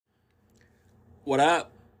What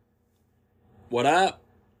up? What up?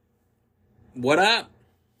 What up?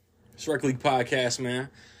 It's Rec League Podcast, man.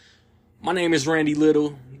 My name is Randy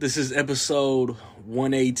Little. This is episode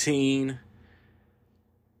 118.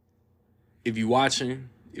 If you watching,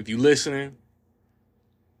 if you listening,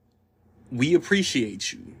 we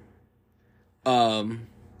appreciate you.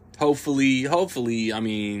 Hopefully,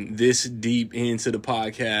 this deep into the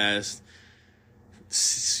podcast,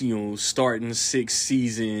 starting 6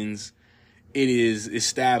 seasons, it is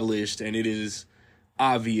established and it is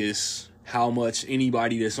obvious how much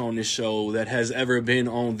anybody that's on this show, that has ever been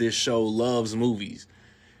on this show, loves movies.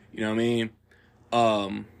 You know what I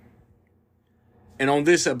mean? And on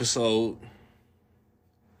this episode,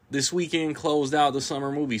 this weekend closed out the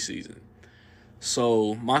summer movie season.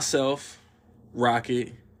 So myself,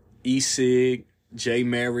 Rocket, E-Sig, Jay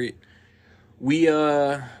Merritt, we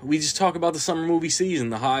just talk about the summer movie season,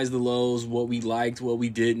 the highs, the lows, what we liked, what we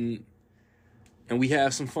didn't, and we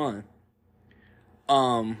have some fun.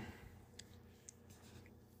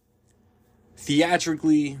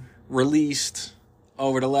 Theatrically released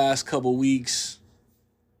over the last couple weeks,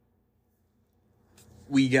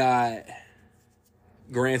 we got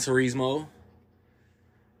Gran Turismo.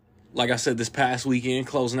 Like I said, this past weekend,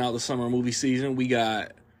 closing out the summer movie season, we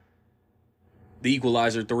got The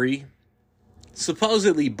Equalizer 3.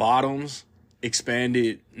 Supposedly Bottoms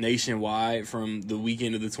expanded nationwide from the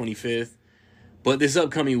weekend of the 25th. But this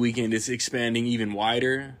upcoming weekend, it's expanding even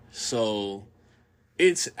wider. So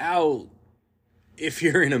it's out if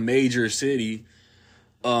you're in a major city.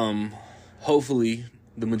 Hopefully,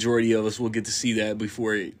 the majority of us will get to see that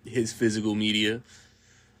before it hits physical media.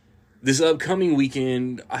 This upcoming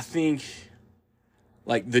weekend, I think,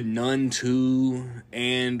 like The Nun 2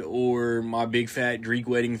 and or My Big Fat Greek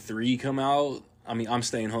Wedding 3 come out. I mean, I'm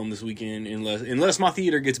staying home this weekend unless my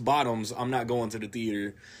theater gets Bottoms. I'm not going to the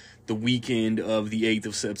theater the weekend of the 8th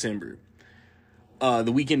of September.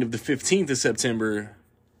 The weekend of the 15th of September,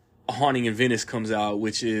 A Haunting in Venice comes out,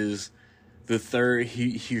 which is the third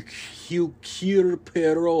Hercule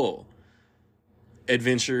Poirot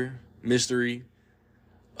adventure mystery.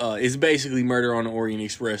 It's basically Murder on the Orient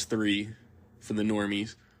Express 3 for the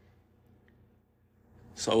normies.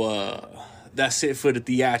 So that's it for the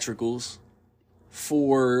theatricals.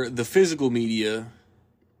 For the physical media,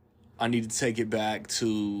 I need to take it back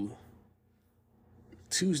to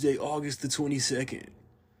Tuesday, August the 22nd.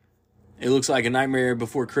 It looks like A Nightmare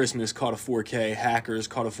Before Christmas caught a 4K. Hackers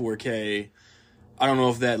caught a 4K. I don't know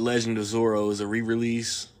if that Legend of Zorro is a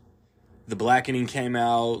re-release. The Blackening came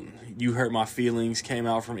out. You Hurt My Feelings came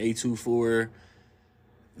out from A24.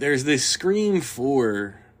 There's this Scream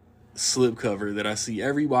 4 slipcover that I see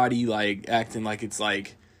everybody like acting like it's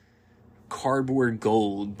like cardboard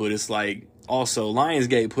gold, but it's like also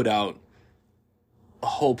Lionsgate put out a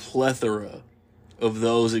whole plethora of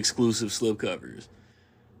those exclusive slipcovers.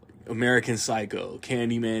 American Psycho,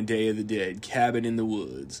 Candyman, Day of the Dead, Cabin in the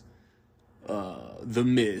Woods, The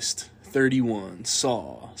Mist, 31,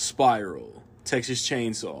 Saw, Spiral, Texas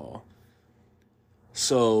Chainsaw.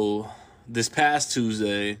 So this past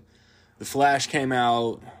Tuesday, The Flash came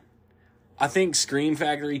out. I think Scream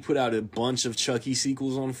Factory put out a bunch of Chucky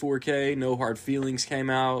sequels on 4K. No Hard Feelings came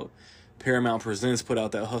out. Paramount Presents put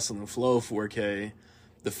out that Hustle and Flow 4K.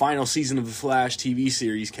 The final season of The Flash TV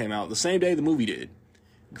series came out the same day the movie did.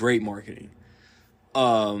 Great marketing.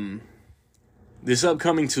 This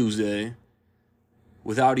upcoming Tuesday,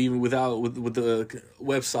 with the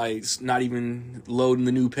websites not even loading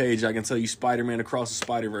the new page, I can tell you Spider-Man Across the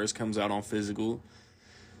Spider-Verse comes out on physical.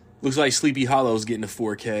 Looks like Sleepy Hollow's getting a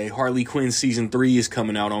 4K. Harley Quinn Season 3 is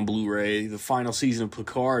coming out on Blu-ray. The final season of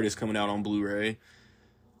Picard is coming out on Blu-ray.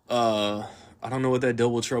 I don't know what that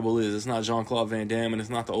Double Trouble is. It's not Jean-Claude Van Damme, and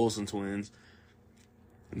it's not the Olsen twins.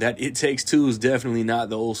 That It Takes Two is definitely not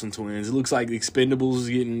the Olsen twins. It looks like Expendables is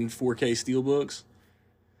getting 4K steelbooks.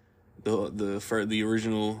 The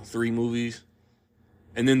original 3 movies.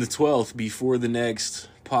 And then the 12th, before the next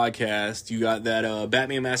podcast, you got that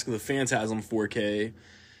Batman Mask of the Phantasm 4K.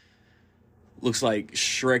 Looks like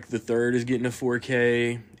Shrek the Third is getting a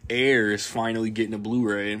 4K. Air is finally getting a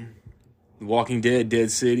Blu-ray. Walking Dead,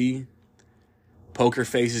 Dead City. Poker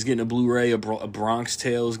Face is getting a Blu-ray. A Bronx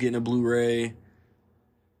Tale is getting a Blu-ray.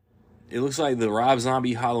 It looks like the Rob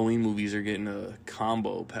Zombie Halloween movies are getting a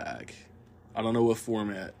combo pack. I don't know what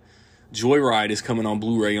format. Joyride is coming on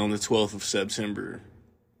Blu-ray on the 12th of September.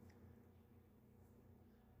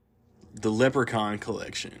 The Leprechaun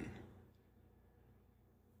Collection.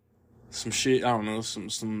 Some shit, I don't know,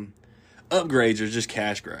 some upgrades are just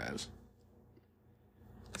cash grabs.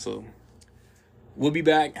 So, we'll be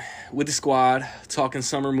back with the squad talking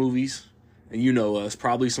summer movies And you know us,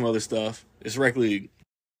 probably some other stuff. It's Rec League.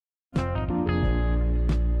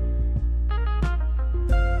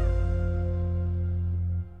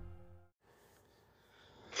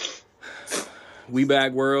 We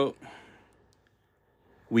back, world.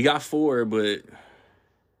 We got 4, but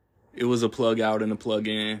it was a plug out and a plug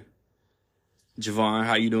in. Javon,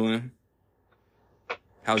 how you doing?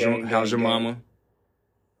 How's your mama?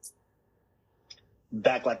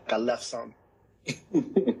 Back like I left some.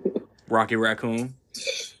 Rocky Raccoon.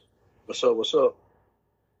 What's up? What's up?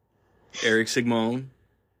 Eric Sigmon.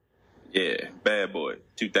 Yeah, bad boy,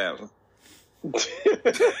 2000. All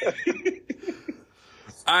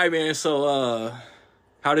right, man. So,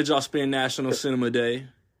 how did y'all spend National Cinema Day?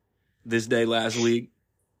 This day last week.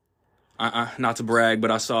 Not to brag,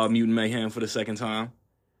 but I saw Mutant Mayhem for the second time.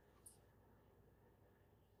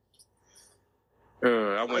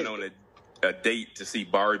 I went on a date to see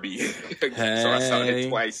Barbie, so I saw it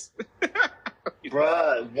twice.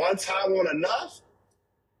 Bruh, one time wasn't enough?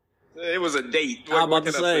 It was a date. I'm about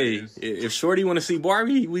to say, if Shorty want to see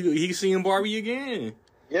Barbie, he's seeing Barbie again.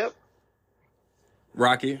 Yep.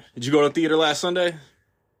 Rocky, did you go to the theater last Sunday?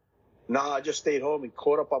 Nah, I just stayed home and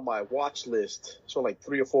caught up on my watch list. So like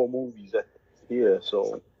 3 or 4 movies.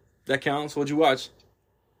 So that counts. What'd you watch?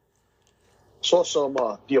 Saw some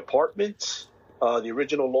The Apartment, the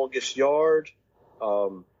original Longest Yard.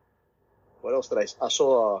 What else did I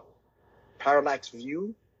saw? Parallax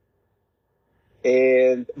View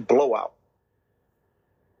and Blowout.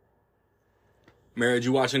 Mary, did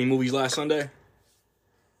you watch any movies last Sunday?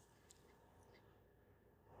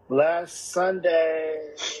 Last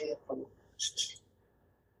Sunday,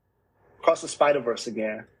 Across the Spider-Verse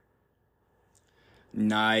again.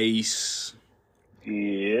 Nice.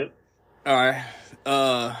 Yep. All right.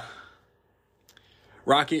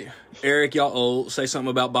 Rocket, Eric, y'all old. Say something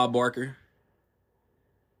about Bob Barker.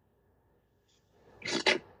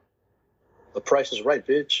 The Price is Right,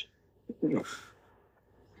 bitch.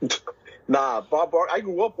 Nah, Bob Barker. I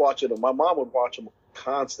grew up watching him. My mom would watch him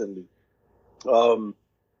constantly.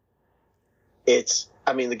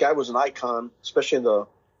 The guy was an icon, especially in the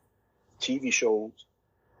TV shows.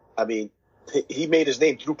 I mean, he made his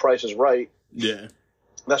name through Price is Right. Yeah.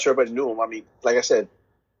 Not sure everybody knew him. I mean, like I said,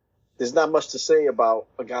 there's not much to say about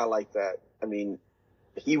a guy like that. I mean,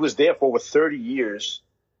 he was there for over 30 years,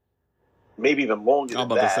 maybe even longer than that.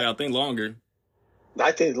 I'm about to say, I think longer.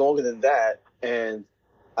 I think longer than that. And,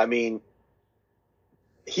 I mean,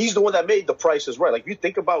 he's the one that made The Price is Right. Like, if you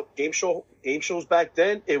think about game shows back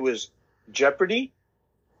then, it was Jeopardy,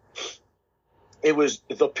 it was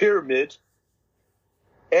The Pyramid,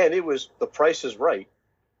 and it was The Price is Right.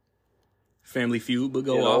 Family Feud, but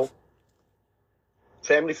go off.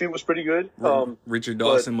 Family Feud was pretty good. Richard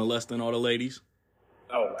Dawson molesting all the ladies.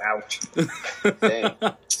 Oh, ouch. Damn.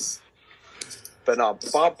 But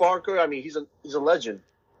Bob Barker, I mean, he's a legend.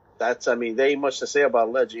 There ain't much to say about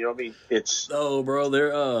a legend. You know what I mean?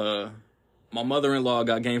 Bro, my mother-in-law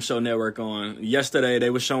got Game Show Network on. Yesterday, they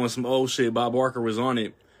were showing some old shit. Bob Barker was on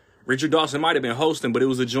it. Richard Dawson might have been hosting, but it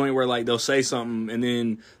was a joint where, like, they'll say something, and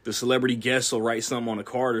then the celebrity guest will write something on a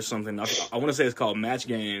card or something. I want to say it's called Match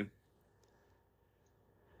Game.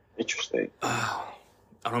 Interesting. I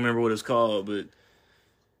don't remember what it's called, but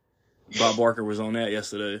Bob Barker was on that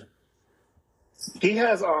yesterday. He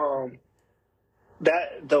has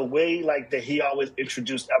that the way like that he always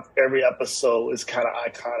introduced every episode is kind of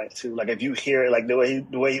iconic too. Like if you hear it, like the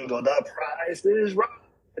way he would go, "The price is right,"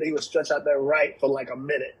 and he would stretch out that right for like a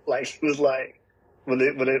minute. Like he was like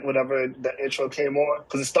whenever the intro came on,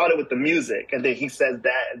 because it started with the music and then he says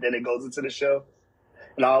that and then it goes into the show.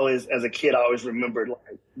 And I always, as a kid, I always remembered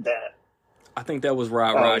like that. I think that was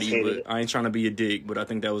Rod Roddy, but I ain't trying to be a dick, but I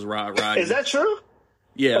think that was Rod Roddy. Is that true?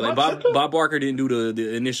 Yeah, like Bob Barker didn't do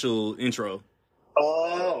the initial intro.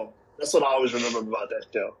 Oh, that's what I always remember about that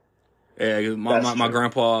show. Yeah, my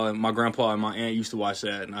grandpa and my aunt used to watch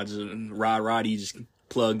that, and Rod Roddy just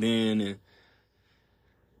plugged in, and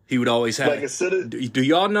he would always have. Like do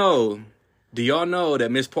y'all know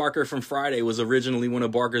that Miss Parker from Friday was originally one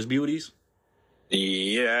of Barker's beauties?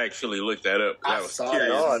 Yeah, I actually looked that up. I was curious.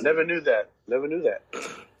 No, I never knew that.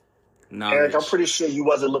 Eric, I'm pretty sure you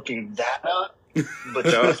wasn't looking that up. But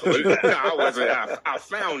no, I wasn't. I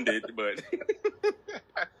found it, but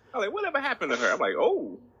I was like, whatever happened to her? I'm like,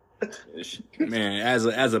 oh. Man,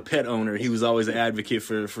 as a pet owner, he was always an advocate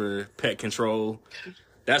for pet control.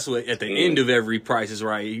 That's what at the end of every Price is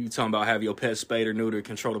Right. You talking about have your pet spayed or neutered,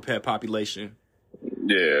 control the pet population.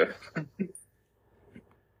 Yeah.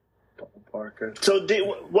 Parker. So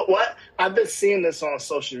what? I've been seeing this on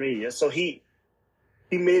social media. So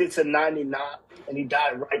he made it to 99 and he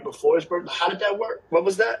died right before his birthday. How did that work? What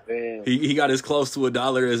was that? Man. He got as close to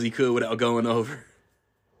 $1 as he could without going over.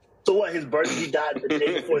 So what? His birthday? He died the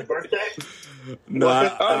day before his birthday. No,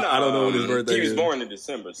 I don't know when his birthday He was is. born in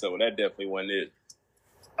December, so that definitely wasn't it.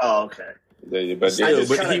 Oh, okay. But Still,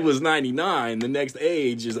 but kinda- he was 99. The next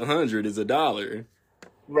age is 100. Is $1.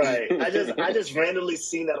 Right. I just randomly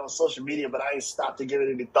seen that on social media, but I ain't stopped to give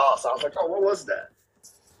it any thought. So I was like, oh, what was that?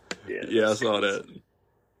 Yeah, I saw that.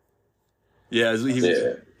 Yeah,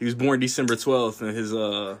 he was born December 12th,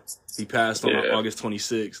 and he passed on August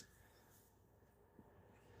 26th.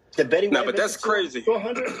 Did Betty White but that's crazy.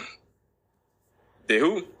 100? The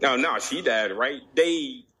who? No, she died, right?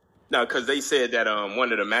 Because they said that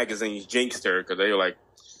one of the magazines jinxed her because they were like,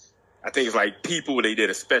 I think it's like People, they did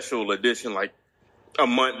a special edition like a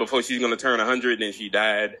month before she's going to turn 100, and she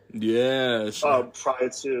died. Yeah. Prior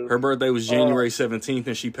to. Her birthday was January 17th,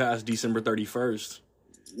 and she passed December 31st.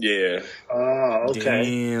 Yeah. Oh,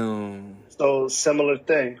 okay. Damn. So, similar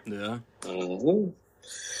thing. Yeah.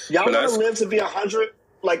 Mm-hmm. Y'all want to live to be 100?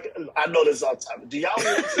 Like, I know this all the time. Do y'all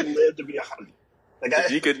want to live to be 100? Like,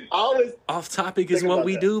 You could always off topic is what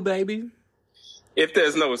we do, baby. if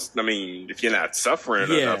there's no, if you're not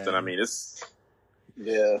suffering or nothing, I mean, it's.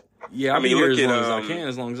 Yeah. Yeah, I'll be here as long as I can,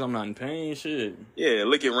 as long as I'm not in pain. Shit. Yeah,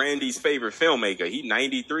 look at Randy's favorite filmmaker. He's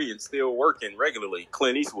 93 and still working regularly.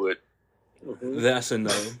 Clint Eastwood. That's a no.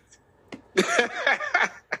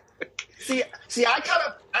 see. I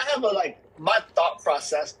have my thought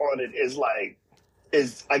process on it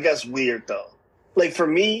is I guess weird though. Like for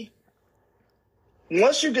me,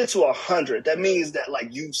 once you get to 100, that means that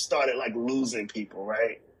like you started like losing people,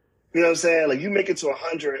 right? You know what I'm saying? Like you make it to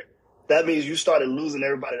 100, that means you started losing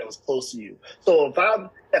everybody that was close to you. So if I'm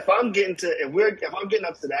getting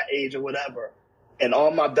up to that age or whatever, and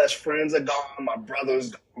all my best friends are gone, my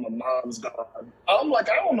brother's gone, my mom's gone, I'm like,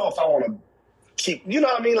 I don't know if I want to keep, you know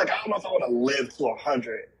what I mean? Like I don't know if I want to live to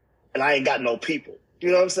 100, and I ain't got no people. You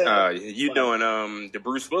know what I'm saying? You doing the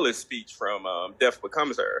Bruce Willis speech from Death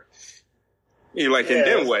Becomes Her. You're like, and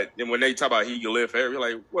then what? And when they talk about he can live forever, you're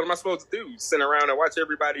like, what am I supposed to do? Sit around and watch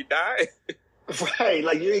everybody die? Right,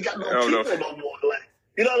 like you ain't got no people no more. Like,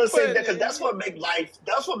 you know what I'm saying? Because that's what make life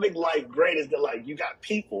great is that like you got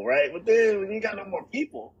people, right? But then when you got no more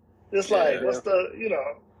people, it's like what's the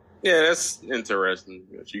Yeah, that's interesting.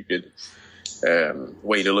 That you could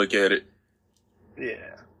way to look at it. Yeah.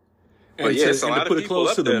 And yeah, to put it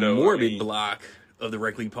close to the morbid block of the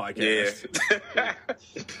Rec League podcast. Yeah.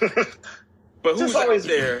 But who's out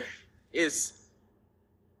there is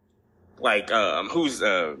like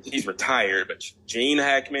he's retired, but Gene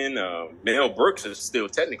Hackman, Mel Brooks is still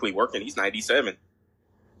technically working. He's 97.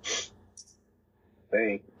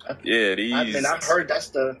 Dang. Yeah, I heard that's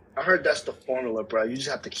the formula, bro. You just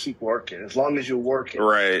have to keep working. As long as you're working.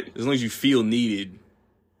 Right. As long as you feel needed.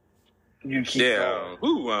 You keep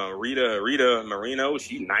going. Rita Marino,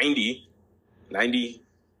 she's 90. 90.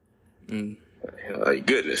 Like,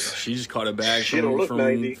 goodness. She just caught a bag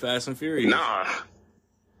from Fast and Furious. Nah.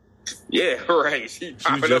 Yeah, right. She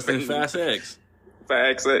was just in Fast X.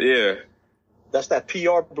 Fast X, yeah. That's that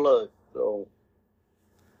PR blood. So.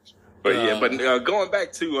 But going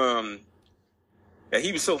back to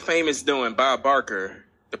he was so famous doing Bob Barker,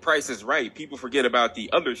 The Price is Right. People forget about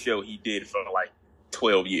the other show he did for like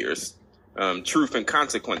 12 years. Truth and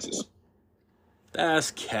Consequences.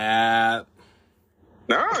 That's cap.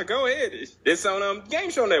 Nah, go ahead. It's on Game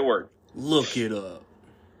Show Network. Look it up.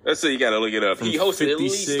 Let's see, you gotta look it up. He hosted at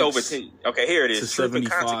least over 10. Okay, here it is. To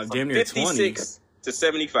 75, damn near 56 to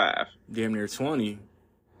 75. Damn near 20.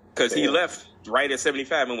 Because he left right at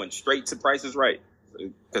 75 and went straight to Price is Right.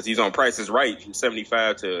 Because he's on Price is Right from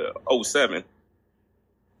 75 to 07.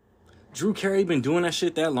 Drew Carey been doing that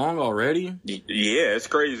shit that long already? Yeah, it's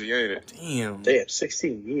crazy, ain't it? Damn,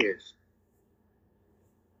 16 years.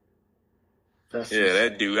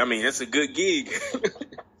 That dude. I mean, that's a good gig.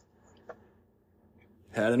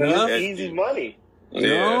 Had enough? That's easy money. You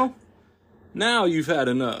know? Now you've had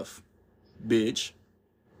enough, bitch.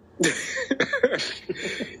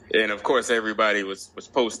 And of course, everybody was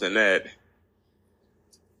posting that.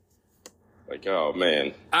 Like, oh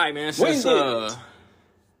man. All right, man. Since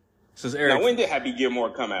Eric. Now, when did Happy Gilmore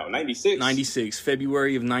come out? 96? 96.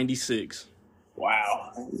 February of 96.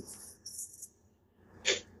 Wow.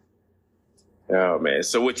 Oh man.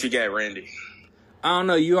 So what you got, Randy? I don't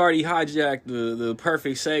know. You already hijacked the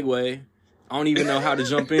perfect segue. I don't even know how to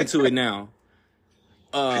jump into it now.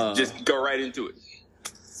 Just go right into it.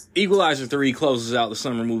 Equalizer 3 closes out the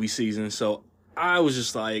summer movie season, so I was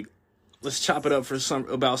just like, let's chop it up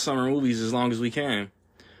about summer movies as long as we can.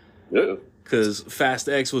 Yeah. Because Fast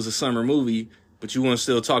X was a summer movie. but you want to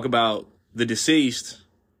still talk about the deceased,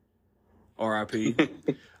 R.I.P.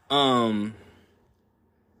 So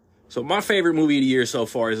my favorite movie of the year so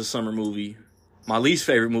far is a summer movie. My least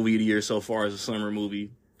favorite movie of the year so far is a summer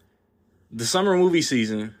movie. The summer movie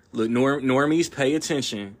season, look, normies, pay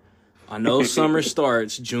attention. I know summer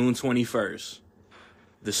starts June 21st.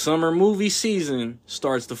 The summer movie season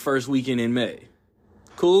starts the first weekend in May.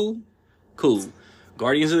 Cool? Cool.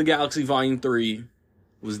 Guardians of the Galaxy Volume 3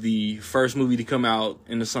 was the first movie to come out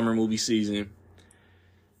in the summer movie season.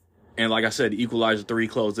 And like I said, Equalizer 3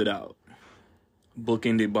 closed it out.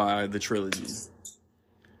 Bookended by the trilogy.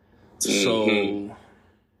 So,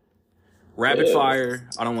 rapid fire.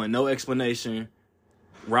 I don't want no explanation.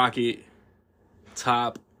 Rocket.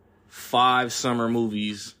 Top 5 summer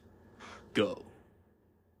movies. Go.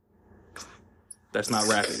 That's not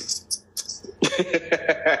rapid.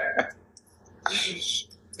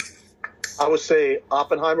 I would say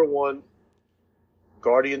Oppenheimer 1,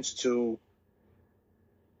 Guardians 2.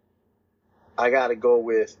 I got to go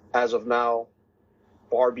with, as of now,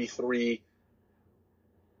 Barbie 3.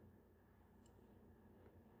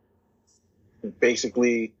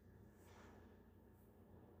 Basically,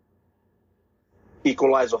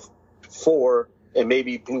 Equalizer 4, and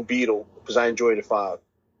maybe Blue Beetle, because I enjoyed it 5.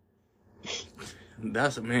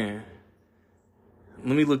 That's a man.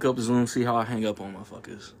 Let me look up Zoom, see how I hang up on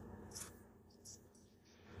motherfuckers.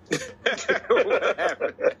 What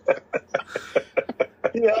happened?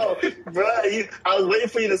 Yo, bro, I was waiting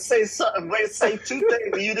for you to say something. Wait, say 2 things,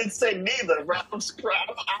 but you didn't say neither. Bro, I'm surprised.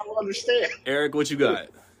 I don't understand. Eric, what you got?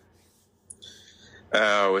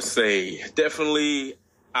 I would say definitely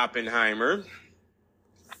Oppenheimer.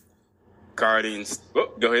 Guardians.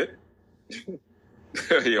 Oh, go ahead.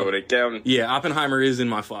 Yo, they counting. Yeah, Oppenheimer is in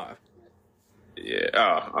my 5. Yeah.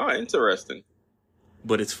 Oh, interesting.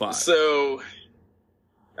 But it's 5. So,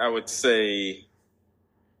 I would say,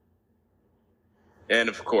 and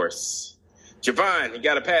of course, Javon, you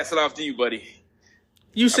got to pass it off to you, buddy.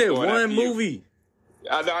 You said going one after you. movie.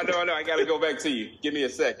 I know. I got to go back to you. Give me a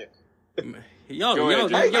second. Y'all Go ahead,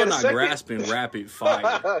 y'all Javon. not grasping rapid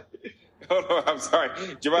fire. Hold on, I'm sorry.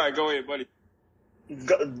 Javon, go ahead, buddy.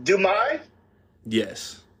 Do mine?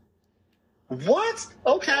 Yes. What?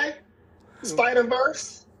 Okay.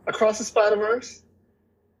 Spider-Verse. Across the Spider-Verse.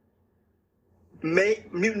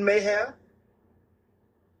 Mutant Mayhem.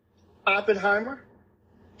 Oppenheimer.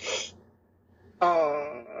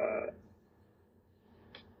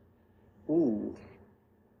 Ooh.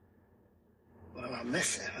 What am I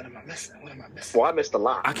missing? Well, I missed a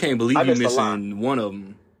lot. I can't believe I you missed a lot. missing one of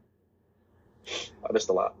them. I missed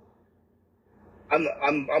a lot. I'm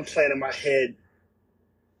playing in my head.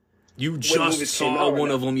 You movies just came saw out right one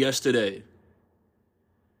now? of them yesterday.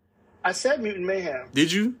 I said Mutant Mayhem.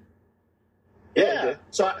 Did you? Yeah, Yeah. he did.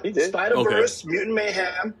 So He did. Spider-Verse, Mutant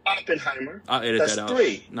Mayhem, Oppenheimer. I'll edit That's that out.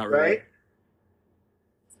 3. Not really.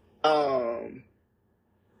 Right?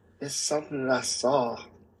 It's something that I saw.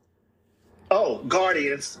 Oh,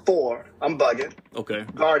 Guardians 4. I'm bugging. Okay.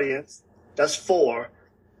 Guardians. That's 4.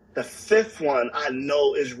 The 5th one I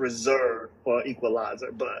know is reserved for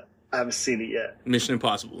Equalizer, but I haven't seen it yet. Mission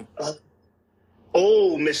Impossible.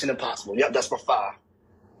 Oh, Mission Impossible. Yep, that's my 5.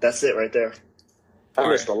 That's it right there. I All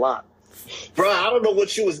missed a lot. Bro, I don't know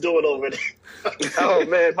what you was doing over there. Oh,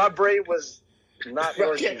 man, my brain was not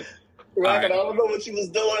working. Rocket, right. I don't know what you was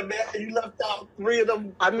doing, man. You left out 3 of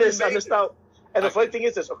them. I missed out. And the funny thing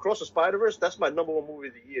is, Across the Spider-Verse, that's my number 1 movie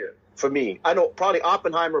of the year for me. I know probably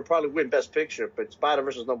Oppenheimer will probably win Best Picture, but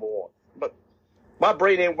Spider-Verse is number 1. But my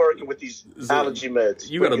brain ain't working with these allergy meds.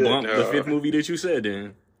 You got to Pretty bump good. the 5th movie that you said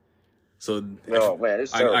then. So Oh, man,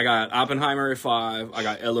 it's I terrible. got Oppenheimer at 5. I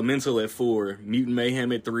got Elemental at 4. Mutant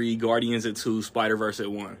Mayhem at 3. Guardians at 2. Spider-Verse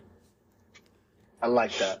at 1. I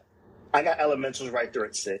like that. I got Elementals right there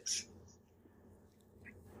at 6.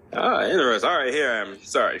 Ah, interesting. All right, here I am.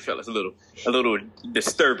 Sorry, fellas, a little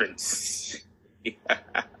disturbance.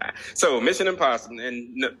 So, Mission Impossible,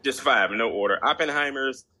 and just 5 in no order.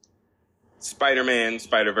 Oppenheimer's, Spider-Man,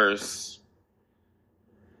 Spider-Verse,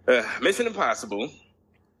 Mission Impossible,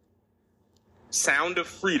 Sound of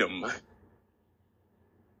Freedom,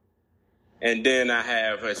 and then I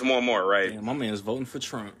have it's one more, right? Damn, my man's voting for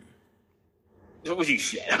Trump. What was you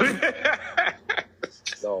shit?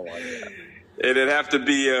 Oh, my God. It'd have to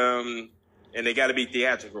be, and they got to be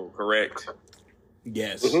theatrical, correct?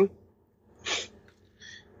 Yes. Mm-hmm.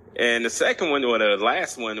 And the second one, or the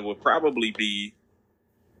last one, would probably be.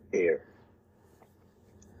 Here.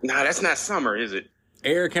 Nah, that's not summer, is it?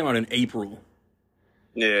 Air came out in April.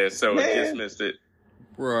 Yeah, so Man. it just missed it.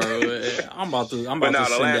 Bro, I'm about to But no, the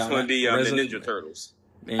send last out one be the resume- Ninja Turtles.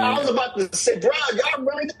 I was about to say, bro, y'all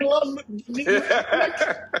really didn't love me.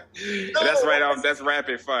 That's right off. That's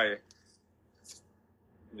rapid fire.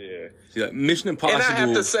 Yeah. Mission Impossible. And I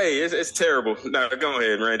have to say, it's terrible. No, go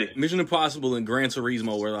ahead, Randy. Mission Impossible and Gran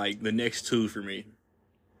Turismo were like the next two for me.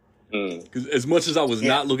 Because as much as I was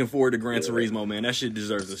not looking forward to Gran Turismo, man, that shit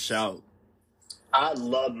deserves a shout. I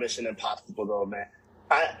love Mission Impossible though, man.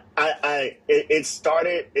 It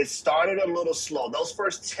started a little slow. Those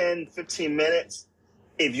first 10, 15 minutes,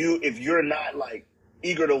 if you're not like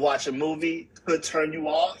eager to watch a movie, could turn you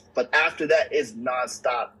off. But after that, it's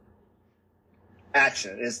nonstop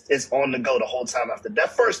action. It's on the go the whole time after.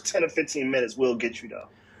 That first 10 or 15 minutes will get you though.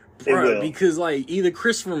 Right, because like either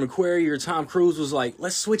Christopher McQuarrie or Tom Cruise was like,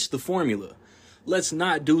 let's switch the formula. Let's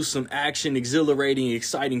not do some action, exhilarating,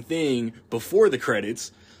 exciting thing before the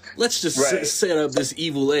credits. Let's just set up this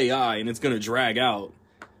evil AI and it's gonna drag out.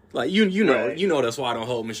 Like you know that's why I don't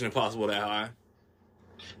hold Mission Impossible that high.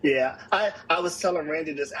 Yeah, I was telling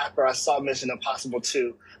Randy this after I saw Mission Impossible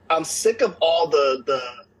 2. I'm sick of all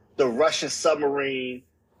the Russian submarine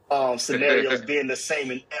scenarios being the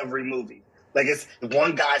same in every movie. Like it's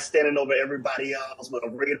one guy standing over everybody else with a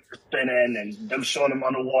radar spinning and them showing them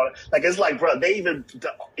underwater. Like it's like, bro, they even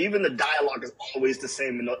the dialogue is always the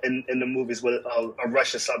same in the movies with a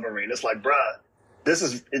Russian submarine. It's like, bro,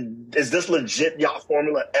 is this legit y'all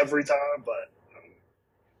formula every time? But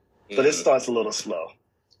it starts a little slow.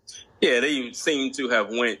 Yeah, they seem to have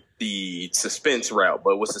went the suspense route,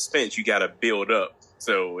 but with suspense you got to build up.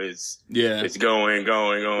 So it's going,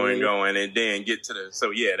 and then get to the. So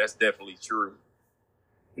yeah, that's definitely true.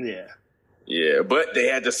 Yeah, but they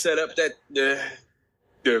had to set up that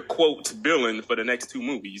the quote villain for the next two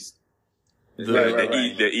movies.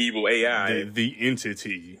 The evil AI, the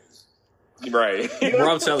entity. Right.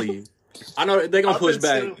 Bro, I'm telling you, I know they're gonna push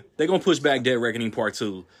back. They're gonna push back Dead Reckoning Part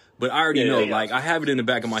 2, but I already know. Like I have it in the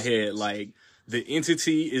back of my head. Like the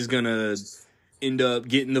entity is gonna end up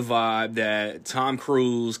getting the vibe that Tom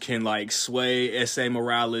Cruise can like sway S.A.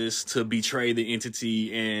 Morales to betray the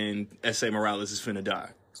entity and S.A. Morales is finna die.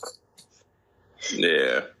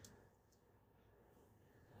 Yeah.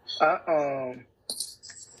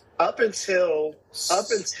 Up until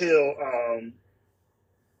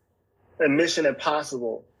Mission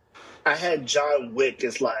Impossible, I had John Wick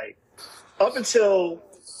as like up until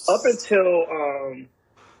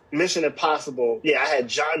Mission Impossible, I had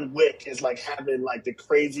John Wick as like having like the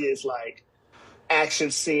craziest like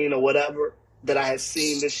action scene or whatever that I had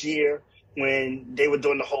seen this year when they were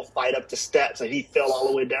doing the whole fight up the steps and he fell all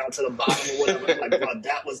the way down to the bottom or whatever. Like, bro,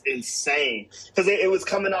 that was insane. Because it was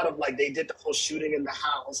coming out of like they did the whole shooting in the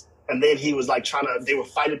house and then he was like they were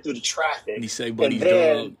fighting through the traffic. And he said, buddy's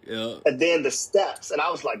dog. Yeah. And then the steps. And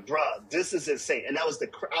I was like, bro, this is insane. And I was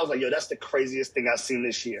like, yo, that's the craziest thing I've seen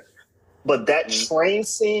this year. But that train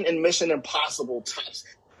scene in Mission Impossible tops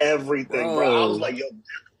everything, bro. I was like, yo,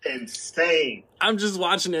 that's insane. I'm just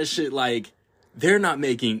watching that shit like, they're not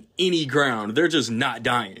making any ground. They're just not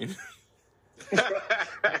dying. Bro,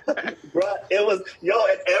 it was,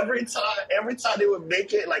 and every time they would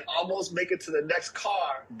make it, like almost make it to the next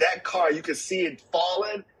car, that car, you could see it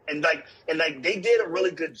falling. And they did a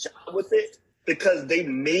really good job with it because they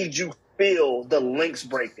made you feel the links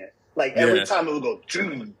breaking. Like every time it would go,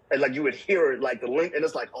 and like you would hear it, like the link, and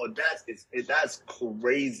it's like, oh, that's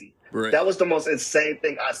crazy. Right. That was the most insane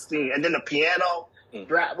thing I've seen. And then the piano,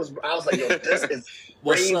 I was like, yo, this is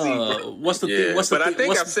crazy.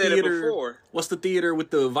 I've said it before. What's the theater with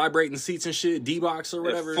the vibrating seats and shit? D-Box or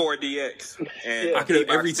whatever. 4DX. And I could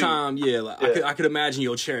every time, I could imagine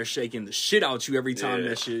your chair shaking the shit out you every time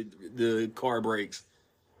the car breaks.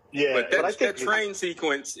 Yeah, but that train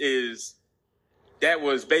sequence that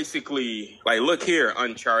was basically like, look here,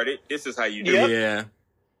 Uncharted. This is how you do it. Yeah.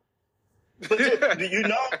 But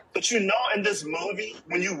you know, in this movie,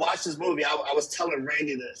 when you watch this movie, I was telling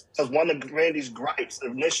Randy this because one of Randy's gripes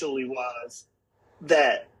initially was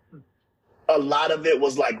that a lot of it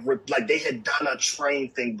was like they had done a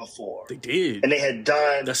train thing before. They did, and they had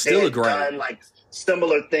done like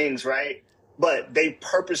similar things, right? But they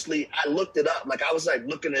purposely, I looked it up. Like I was like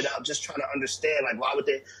looking it up, just trying to understand, like why would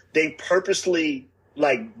they purposely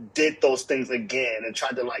like did those things again and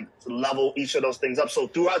tried to like level each of those things up. So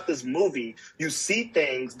throughout this movie, you see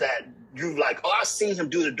things that you like, oh, I've seen him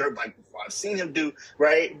do the dirt bike before. I've seen him do,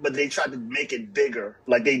 right? But they tried to make it bigger.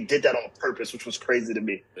 Like they did that on purpose, which was crazy to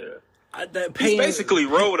me. Yeah. He basically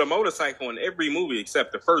rode a motorcycle in every movie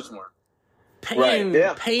except the first one.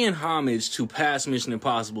 Paying homage to past Mission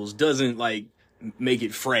Impossibles doesn't like make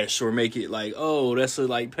it fresh or make it like, oh, that's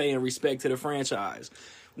like paying respect to the franchise.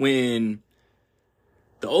 When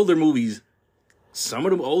the older movies, some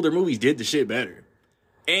of the older movies did the shit better.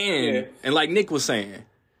 And like Nick was saying,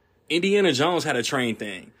 Indiana Jones had a train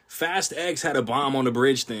thing. Fast X had a bomb on the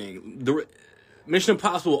bridge thing. Mission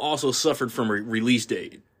Impossible also suffered from a release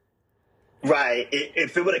date. Right.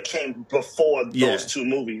 If it would have came before those two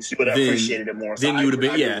movies, you would have appreciated it more. Then you would have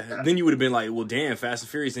been, then you would have been like, well, damn, Fast and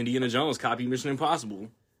Furious, Indiana Jones copied Mission Impossible.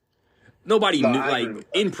 Nobody knew, like,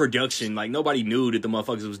 in production, like, nobody knew that the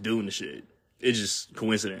motherfuckers was doing the shit. It's just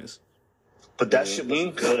coincidence. But that shit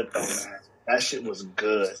was good, though, man. That shit was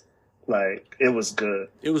good. Like, it was good.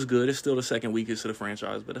 It was good. It's still the second weakest of the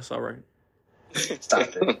franchise, but that's all right. Stop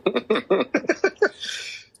it.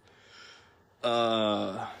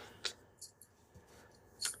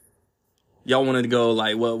 Y'all wanted to go,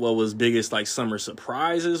 like, what was biggest, like, summer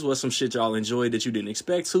surprises? What's some shit y'all enjoyed that you didn't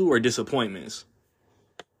expect to, or disappointments?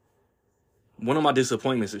 One of my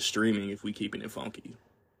disappointments is streaming, if we keeping it funky.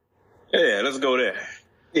 Yeah, let's go there.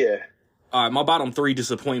 Yeah. All right, my bottom 3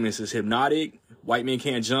 disappointments is Hypnotic, White Men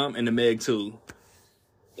Can't Jump, and The Meg 2.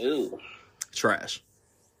 Ew. Trash.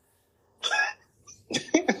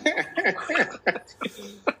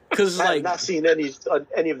 Because I like have not seen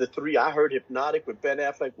any of the 3. I heard Hypnotic with Ben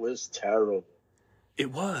Affleck was terrible.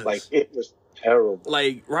 it was Like, it was terrible.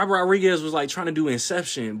 like Robert Rodriguez was like trying to do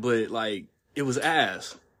Inception, but like it was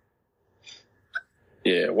ass.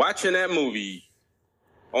 Yeah, watching that movie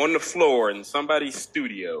on the floor in somebody's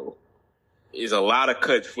studio is a lot of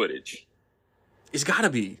cut footage. It's gotta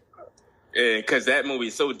be. And because that movie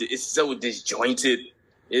is so disjointed,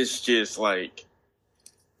 it's just like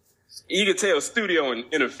you could tell studio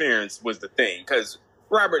interference was the thing. Because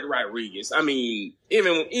Robert Rodriguez, I mean,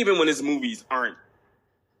 even when his movies aren't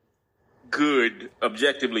good,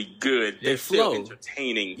 objectively good, they're still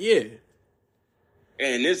entertaining. Yeah.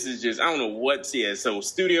 And this is just, I don't know what's, so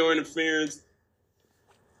studio interference,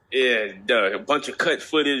 a bunch of cut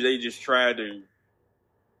footage, they just tried to,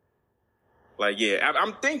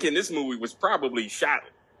 I'm thinking this movie was probably shot,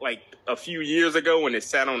 like, a few years ago when it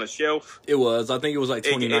sat on a shelf. It was. I think it was like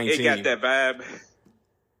 2019. It got that vibe.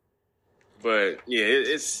 But, yeah,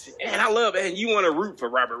 and I love it. And you want to root for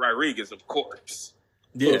Robert Rodriguez, of course.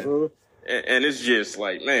 Yeah. And it's just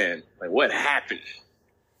like, man, like, what happened?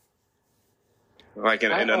 Like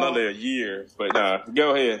in another year, but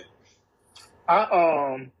go ahead.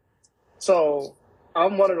 So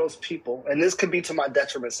I'm one of those people, and this could be to my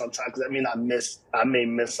detriment sometimes, because I may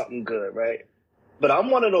miss something good, right? But I'm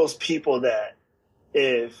one of those people that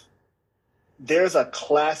if there's a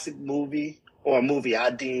classic movie or a movie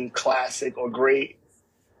I deem classic or great,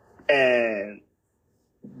 and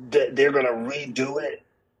they're gonna redo it,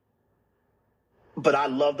 but I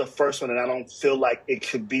love the first one, and I don't feel like it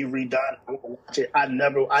could be redone. I won't watch it. I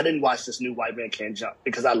didn't watch this new White Man Can't Jump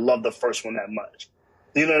because I love the first one that much.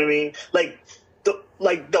 You know what I mean? Like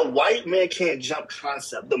the White Man Can't Jump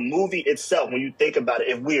concept, the movie itself. When you think about it,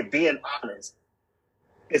 if we're being honest,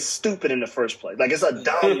 it's stupid in the first place. Like, it's a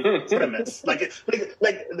dumb premise. Like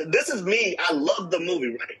this is me. I love the movie,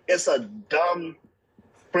 right? It's a dumb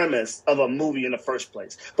premise of a movie in the first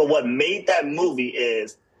place. But what made that movie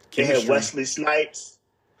is they had Wesley Snipes,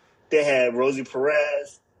 they had Rosie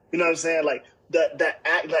Perez. You know what I'm saying? Like the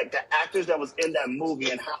actors that was in that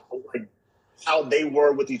movie and how they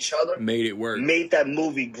were with each other made it work. Made that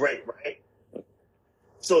movie great, right?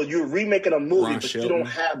 So you're remaking a movie, but Shelton. You don't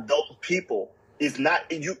have those people. It's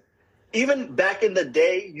not you. Even back in the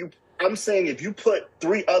day, I'm saying if you put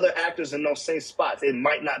 3 other actors in those same spots, it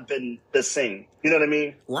might not have been the same. You know what I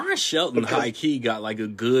mean? Ron Shelton, high key, got like a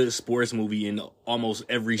good sports movie in almost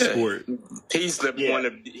every sport. He's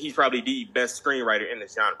he's probably the best screenwriter in the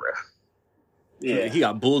genre. Yeah, he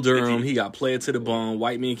got Bull Durham. He got Play It to the Bone.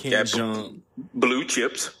 White Men Can't Jump. Blue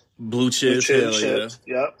Chips. Blue Chips. Hell yeah.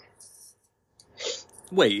 Yep.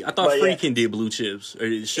 Wait, I thought Freakin' did Blue Chips.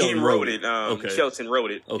 Or Shelton he wrote it. Okay. Shelton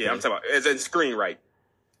wrote it. Okay. Yeah, I'm talking about as in screenwrite.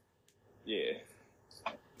 Yeah.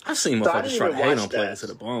 I've seen motherfuckers try to hate on Play It to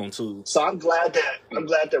the Bone too. So I'm glad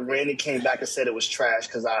that Randy came back and said it was trash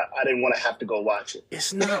because I didn't want to have to go watch it.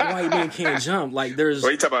 It's not White Men Can't Jump. Like there's. What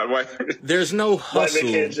are you talking about? What? There's no hustle. White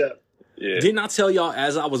Men Can't Jump. Yeah. Didn't I tell y'all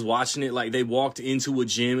as I was watching it, like they walked into a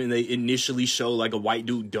gym and they initially show like a white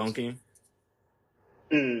dude dunking?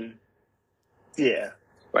 Yeah.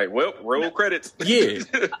 Like, well, roll credits. Yeah.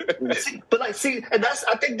 And I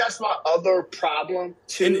think that's my other problem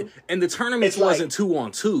too. And the tournament wasn't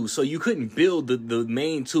 2-on-2, so you couldn't build the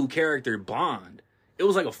main 2 character bond. It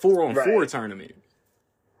was like a 4-on-4 tournament.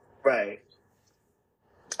 Right.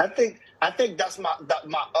 I think that's my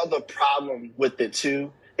other problem with it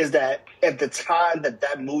too, is that at the time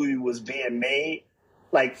that movie was being made,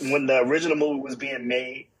 like when the original movie was being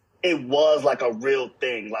made, it was like a real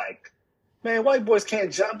thing. Like Man, white boys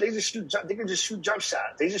can't jump. They just shoot. They can just shoot jump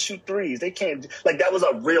shots. They just shoot threes. They can't. Like that was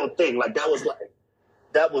a real thing. Like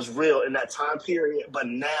that was real in that time period. But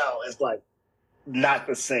now it's like not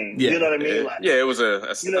the same. Yeah. You know what I mean? Like, yeah, it was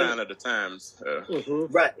a sign of the times.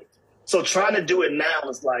 Right. So trying to do it now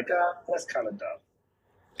is like that's kind of dumb.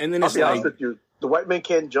 And then I'll it's be like, honest with you, the White Man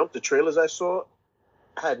Can't Jump, the trailers I saw,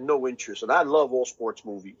 I had no interest. And I love all sports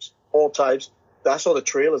movies, all types. I saw the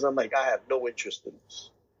trailers. I'm like, I have no interest in this.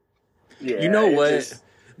 Yeah, you know what?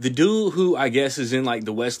 The dude who I guess is in like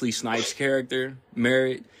the Wesley Snipes character,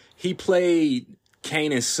 Merritt, he played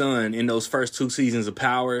Kanan's son in those first 2 seasons of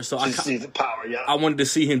Power. So I wanted to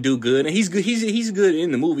see him do good, and he's good. He's good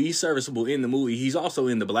in the movie. He's serviceable in the movie. He's also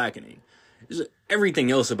in the Blackening.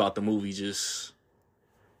 Everything else about the movie just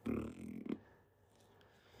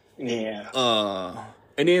yeah.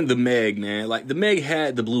 And then the Meg, man. Like the Meg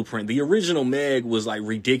had the blueprint. The original Meg was like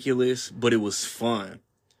ridiculous, but it was fun.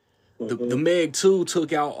 The Meg 2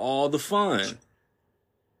 took out all the fun.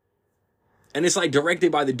 And it's like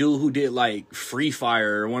directed by the dude who did like Free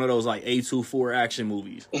Fire or one of those like A24 action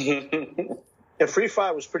movies. And Free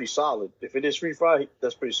Fire was pretty solid. If it is Free Fire,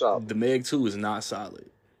 that's pretty solid. The Meg 2 is not solid.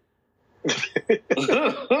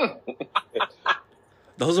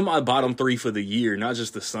 Those are my bottom 3 for the year, not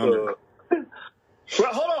just the summer.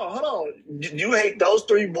 Well, hold on. You hate those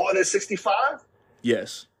 3 more than 65?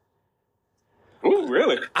 Yes. Ooh,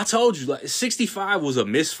 really? I told you, like 65 was a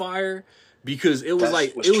misfire because it was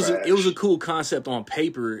it was a cool concept on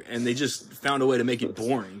paper, and they just found a way to make it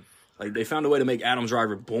boring. Like they found a way to make Adam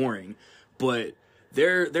Driver boring, but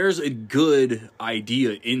there's a good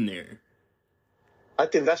idea in there. I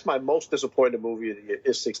think that's my most disappointing movie of the year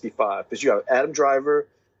is 65 because you got Adam Driver,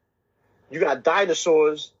 you got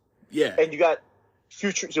dinosaurs, and you got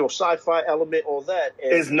future, sci-fi element, all that.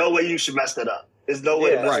 And there's no way you should mess that up. There's no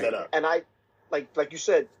way to mess that up. And I, like you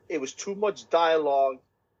said, it was too much dialogue,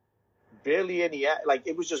 barely any, like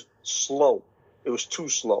it was just slow. It was too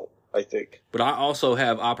slow, I think. But I also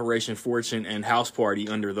have Operation Fortune and House Party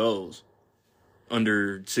under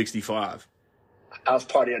 65. House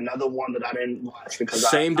Party, another one that I didn't watch because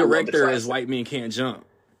same director as White Men Can't Jump.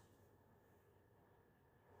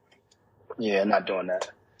 Yeah, not doing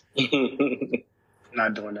that.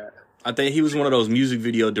 Not doing that. I think he was one of those music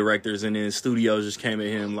video directors, and then studios just came at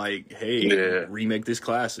him like, "Hey, remake this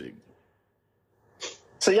classic."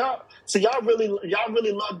 So y'all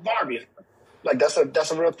really love Barbie? Like that's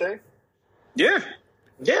a real thing? Yeah,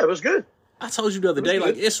 it was good. I told you the other day,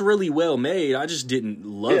 like it's really well made. I just didn't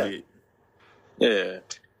love it. Yeah.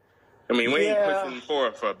 I mean, we ain't pushing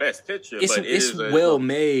for best picture, but it's well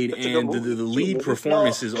made, and the lead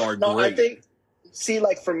performances are great. I think,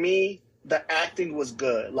 like for me, the acting was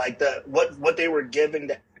good. Like what they were giving,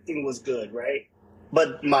 the acting was good, right?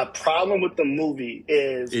 But my problem with the movie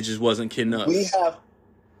is it just wasn't kid enough.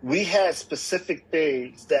 We had specific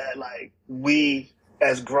things that like we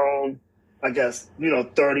as grown, I guess,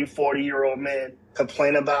 30, 40-year-old men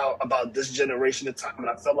complain about this generation of time, and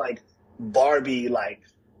I felt like Barbie like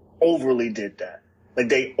overly did that. Like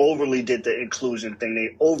they overly did the inclusion thing.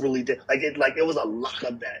 They overly did it was a lot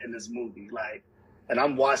of that in this movie. Like, and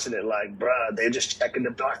I'm watching it like, bruh, they're just checking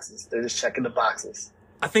the boxes. They're just checking the boxes.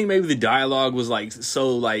 I think maybe the dialogue was like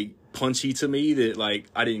so like punchy to me that like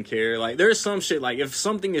I didn't care. Like there's some shit like if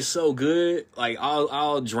something is so good, like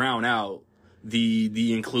I'll drown out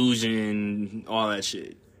the inclusion, all that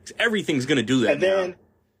shit. Everything's gonna do that. And then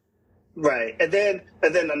right. And then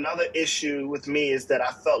another issue with me is that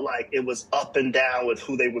I felt like it was up and down with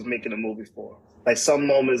who they was making the movie for. Like some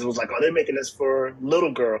moments it was like, oh, they're making this for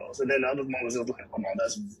little girls, and then other moments it was like, oh no,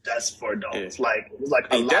 that's for adults. Yeah. Like it was like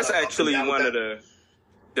that's actually one of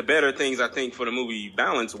the better things I think for the movie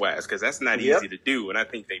balance wise, because that's not easy to do, and I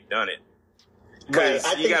think they've done it. Because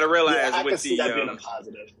you got to realize with the that being a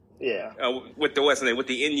positive, with the Western, with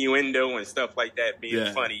the innuendo and stuff like that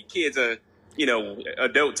being funny, kids are.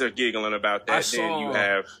 Adults are giggling about that. Then you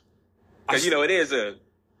have, because it is a.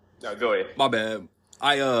 No, go ahead. My bad.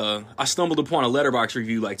 I stumbled upon a Letterboxd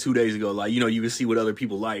review like 2 days ago. Like you can see what other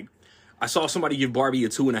people like. I saw somebody give Barbie a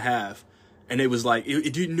 2.5, and it was like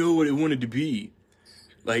it didn't know what it wanted to be.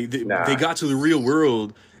 Like they got to the real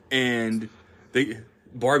world, and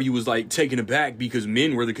Barbie was like taken aback because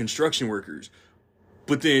men were the construction workers.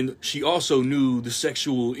 But then she also knew the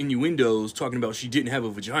sexual innuendos talking about she didn't have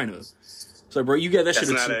a vagina. So, bro, you get that shit.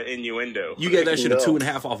 That's not an innuendo. You get that shit a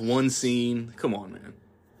 2.5 off one scene. Come on, man.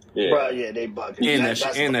 Yeah, bro, they bugging. And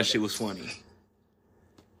that shit was funny.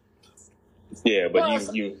 Yeah, but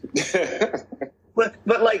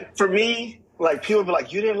but like for me, like people be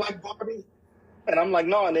like, you didn't like Barbie, And I'm like,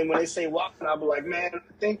 no. And then when they say walking, I'll be like, man, I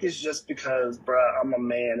think it's just because, bruh, I'm a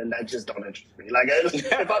man and that just don't interest me. Like,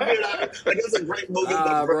 if I'm being honest, like, it's a great movie,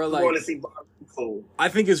 but bro, I like, want to see Barbie. Cool. I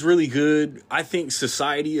think it's really good. I think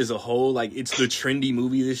society as a whole, like, it's the trendy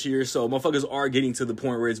movie this year. So motherfuckers are getting to the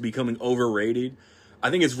point where it's becoming overrated. I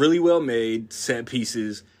think it's really well made, set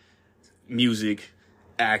pieces, music,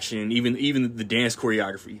 action, even the dance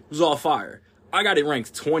choreography. It was all fire. I got it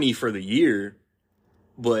ranked 20 for the year,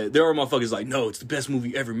 but there are motherfuckers like, no, it's the best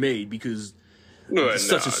movie ever made because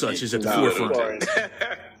such and such is at the forefront.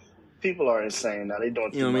 People are insane now. They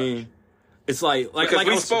don't. You know what I mean? It's like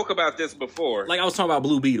we spoke about this before. Like I was talking about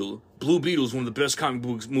Blue Beetle. Blue Beetle is one of the best comic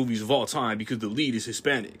books movies of all time because the lead is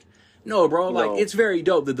Hispanic. No, bro, like it's very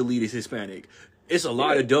dope that the lead is Hispanic. It's a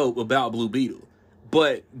lot of dope about Blue Beetle,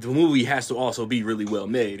 but the movie has to also be really well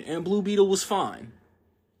made, and Blue Beetle was fine.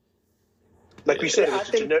 Like we said,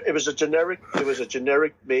 it was a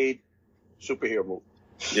generic made superhero movie.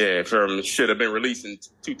 Yeah, should have been released in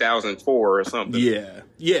 2004 or something. Yeah.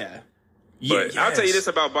 But I'll tell you this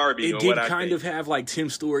about Barbie. It did kind of have like Tim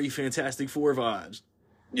Story, Fantastic Four vibes.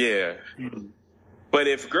 Yeah. But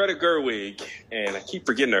if Greta Gerwig, and I keep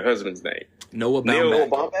forgetting her husband's name. Noah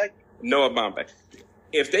Baumbach.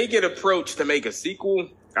 If they get approached to make a sequel,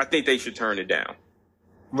 I think they should turn it down.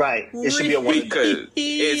 Right. It should be a one. Because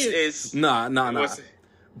it's... Nah.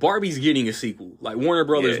 Barbie's getting a sequel. Like, Warner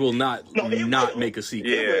Brothers will not make a sequel.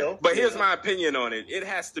 Yeah. But here's my opinion on it. It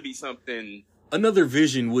has to be something... Another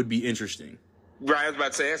vision would be interesting. Right, I was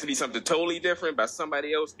about to say it has to be something totally different by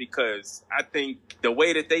somebody else because I think the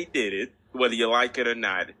way that they did it, whether you like it or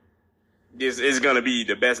not, is going to be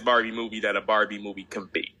the best Barbie movie that a Barbie movie can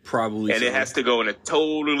be. Probably. And it has to go in a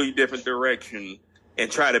totally different direction and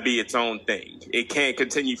try to be its own thing. It can't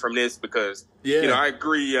continue from this because, I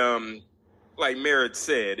agree, like Merritt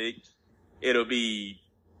said, it'll be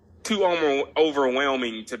too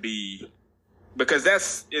overwhelming to be, because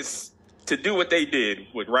it's to do what they did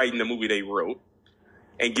with writing the movie they wrote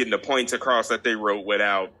and getting the points across that they wrote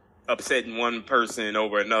without upsetting one person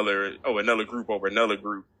over another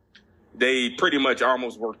group. They pretty much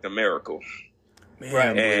almost worked a miracle. Man,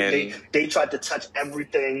 right. And they tried to touch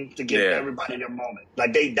everything to give everybody their moment.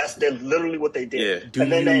 Like that's literally what they did. Yeah.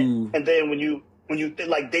 And then when you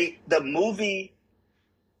like the movie,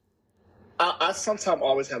 I sometimes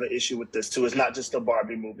always have an issue with this too. It's not just a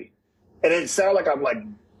Barbie movie, and it sounds like I'm like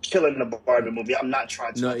killing the Barbie movie. I'm not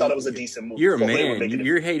trying to. I thought it was a decent movie. You're a man.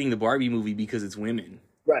 You're hating the Barbie movie because it's women.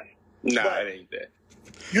 Right. Nah, it ain't that.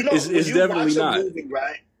 You know, it's definitely not. Movie,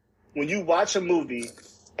 right? When you watch a movie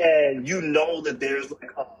and you know that there's like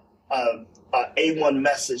a A1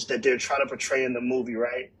 message that they're trying to portray in the movie,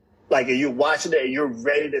 right? Like, if you're watching it and you're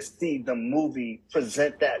ready to see the movie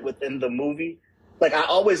present that within the movie. Like, I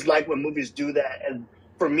always like when movies do that. And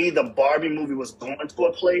for me, the Barbie movie was going to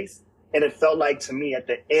a place. And it felt like to me at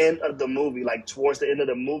the end of the movie, like towards the end of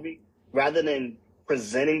the movie, rather than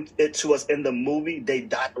presenting it to us in the movie, they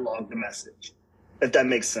dialogue the message. If that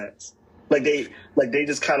makes sense. Like they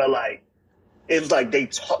just kind of like, it was like they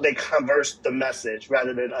conversed the message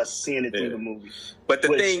rather than us seeing it through the movie. But the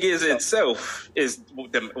thing is itself is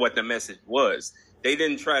what the message was. They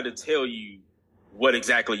didn't try to tell you what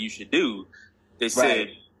exactly you should do. They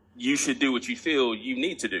said you should do what you feel you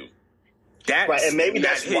need to do. That's right, and maybe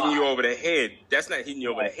that's hitting you over the head. That's not hitting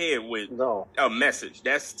you over the head with a message.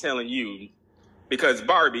 That's telling you, because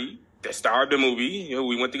Barbie, the star of the movie,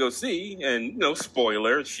 we went to go see, and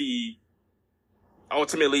spoiler, she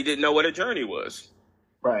ultimately didn't know what her journey was.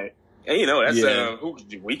 Right. And that's who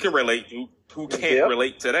we can relate to. Who can't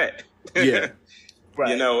relate to that? Yeah.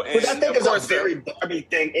 Right. And but I think it's a very Barbie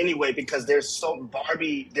thing anyway, because there's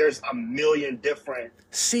a million different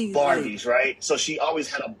Barbies, right? So she always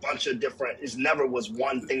had a bunch of different. It never was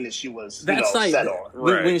one thing that she was set on.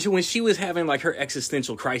 When she was having like her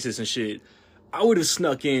existential crisis and shit, I would have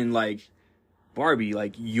snuck in like, Barbie,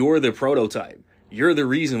 like, you're the prototype. You're the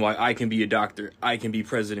reason why I can be a doctor. I can be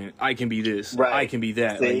president. I can be this. Right. I can be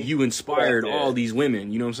that. See? Like, you inspired all these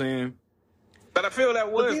women. You know what I'm saying? But I feel that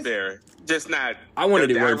was there, just not. I wanted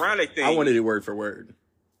it word. I wanted it word for word.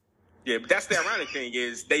 Yeah, but that's the ironic thing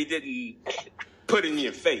is they didn't put it in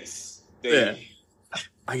your face. I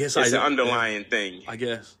guess it's an underlying thing. I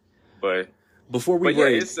guess. But before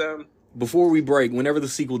we break, whenever the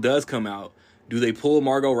sequel does come out, do they pull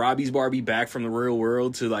Margot Robbie's Barbie back from the real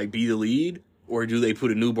world to like be the lead, or do they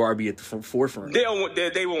put a new Barbie at the forefront? They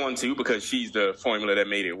want to because she's the formula that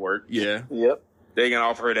made it work. Yeah. Yep. They can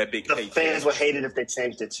offer her that big. The fans would hate it if they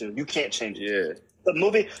changed it too. You can't change it. Yeah. The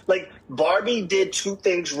movie, like Barbie, did two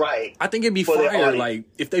things right. I think it'd be fire, like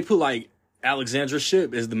if they put like Alexandra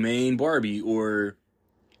Shipp as the main Barbie, or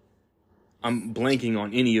I'm blanking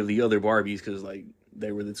on any of the other Barbies because like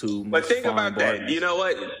they were the two. But think fine about Barbies. that. You know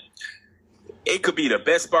what? It could be the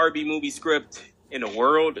best Barbie movie script in the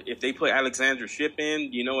world. If they put Alexandra Shipp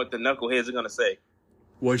in, you know what the knuckleheads are gonna say?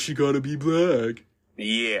 Why she gotta be black?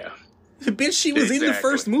 Yeah. Bitch, she was in the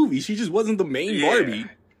first movie. She just wasn't the main Barbie.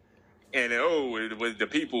 And it was the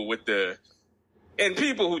people with the... And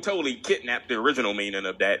people who totally kidnapped the original meaning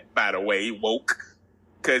of that, by the way, woke.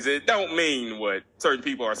 Because it don't mean what certain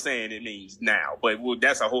people are saying it means now. But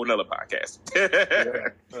that's a whole nother podcast.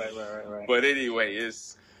 Right. But anyway,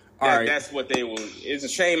 that's what they will... It's a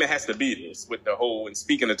shame it has to be this with the whole... And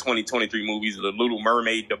speaking of 2023 movies, the Little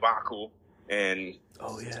Mermaid debacle and...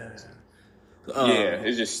 Oh, yeah.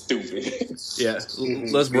 It's just stupid. Yeah,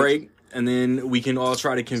 let's break, and then we can all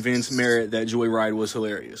try to convince Merritt that Joyride was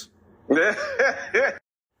hilarious.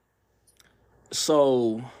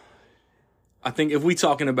 So, I think if we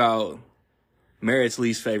talking about Merritt's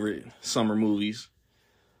least favorite summer movies,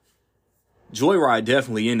 Joyride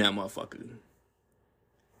definitely in that motherfucker.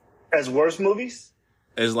 As worst movies?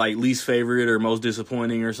 As like least favorite or most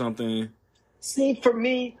disappointing or something. See, for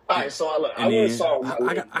me, all right. So I went and saw.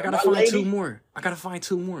 I gotta find two more. I gotta find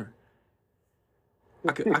two more.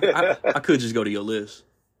 I could just go to your list.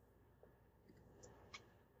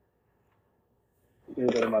 You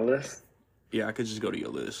go to my list? Yeah, I could just go to your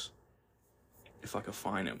list if I could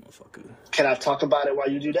find that motherfucker. Can I talk about it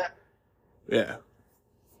while you do that? Yeah.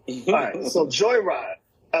 All right. So Joyride,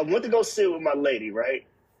 I went to go see it with my lady. Right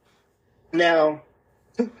now.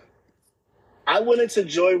 I went into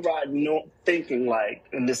Joyride thinking like,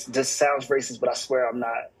 and this sounds racist, but I swear I'm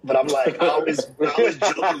not. But I'm like, I always joke with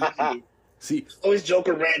Randy. Always joke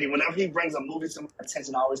with Randy. Whenever he brings a movie to my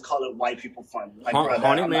attention, I always call it white people funny. Like,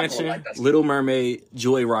 Haunted Mansion, Little Mermaid,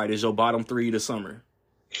 Joyride is your bottom three this summer.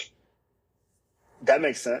 That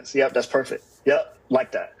makes sense. Yep, that's perfect. Yep,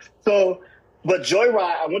 like that. So, but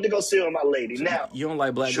Joyride, I went to go see it with my lady. Now, you don't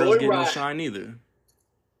like black girls getting no shine either.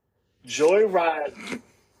 Joyride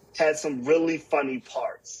had some really funny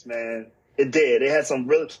parts, man. It did. It had some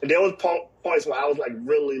really... There was points where I was like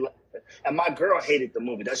really laughing. And my girl hated the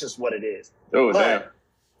movie. That's just what it is. Oh, damn.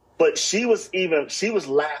 But she was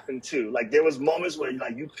laughing too. Like there was moments where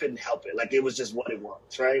like you couldn't help it. Like it was just what it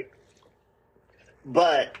was, right?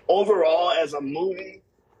 But overall, as a movie,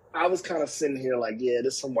 I was kind of sitting here like, yeah,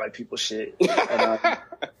 this is some white people shit. And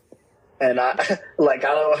I like,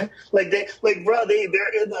 I don't like they like, bro,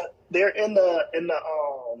 they're in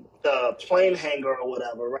the plane hangar or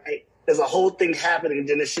whatever, right? There's a whole thing happening, and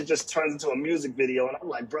then this shit just turns into a music video, and I'm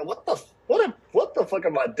like, bro, what the fuck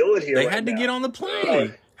am I doing here? They had to get on the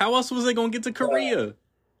plane. How else was they gonna get to Korea?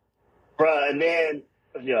 Bro, and then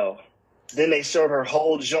then they showed her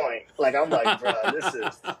whole joint. Like I'm like, bro, this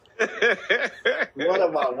is what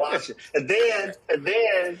am I watching? And then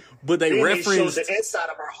but they referenced showed the inside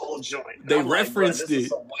of her whole joint. They referenced it. This is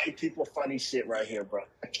some white people funny shit right here, bro.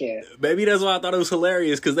 I can't. Maybe that's why I thought it was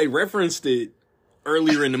hilarious because they referenced it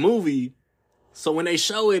earlier in the movie. So when they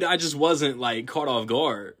show it, I just wasn't like caught off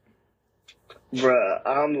guard. Bruh,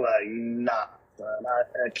 I'm like, nah, son,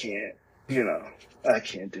 I can't. I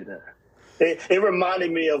can't do that. It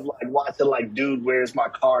reminded me of like watching like Dude, Where's My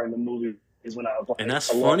Car in the movie is when I was like, and that's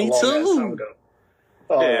funny too.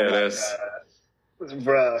 Oh, yeah, that's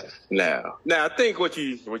bruh. Now I think what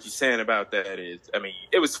you're saying about that is, I mean,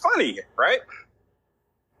 it was funny, right?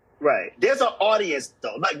 Right. There's an audience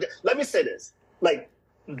though. Like, let me say this. Like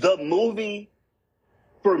the movie,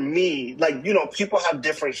 for me, like people have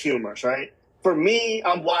different humors, right? For me,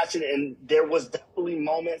 I'm watching it, and there was definitely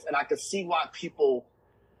moments, and I could see why people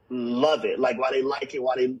love it, like why they like it,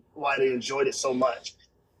 why they enjoyed it so much.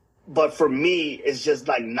 But for me, it's just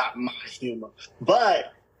like not my humor.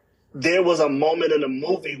 But there was a moment in the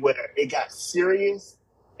movie where it got serious,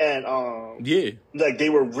 and like they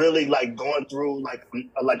were really like going through like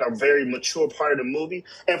a very mature part of the movie.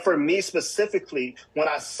 And for me specifically, when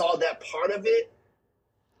I saw that part of it,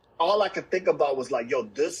 all I could think about was like, yo,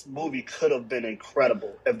 this movie could have been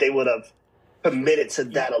incredible if they would have committed to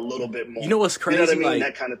that a little bit more. You know what's crazy? You know what I mean?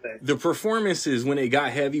 Like, that kind of thing. The performances when it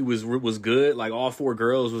got heavy was good. Like all four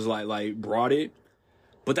girls was like brought it.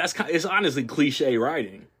 But it's honestly cliche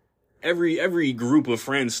writing. Every group of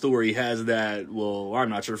friends story has that, well, I'm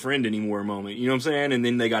not your friend anymore moment. You know what I'm saying? And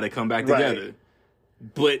then they got to come back together.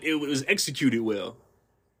 But it was executed well.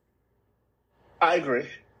 I agree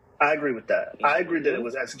with that. I agree that it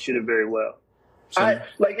was executed very well. So,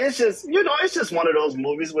 it's just one of those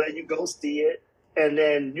movies where you go see it, and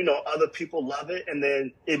then other people love it, and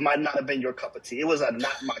then it might not have been your cup of tea. It was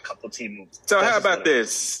not my cup of tea movie. So how about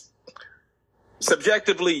this?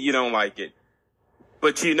 Subjectively, you don't like it,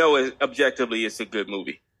 but objectively it's a good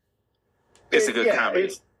movie. It's a good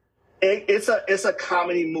comedy. It's a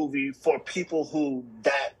comedy movie for people who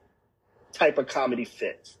that type of comedy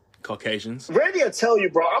fits. Caucasians. Randy, I tell you,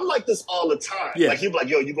 bro, I'm like this all the time. Yeah. Like, he'll be like,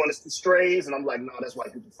 yo, you going to see Strays? And I'm like, no, that's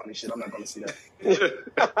white people funny shit. I'm not going to see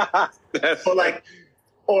that. But like,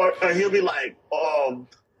 or he'll be like,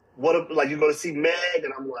 like, you going to see Meg?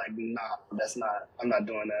 And I'm like, nah, I'm not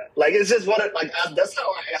doing that. Like, it's just that's how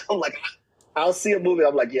I am. Like, I'll see a movie,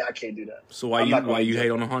 I'm like, yeah, I can't do that. So why you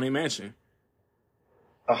hate on the Haunted Mansion?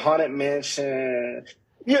 The Haunted Mansion.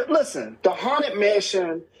 Yeah, listen, the Haunted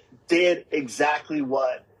Mansion did exactly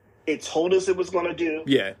what it told us it was going to do.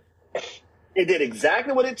 Yeah. It did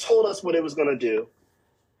exactly what it told us what it was going to do.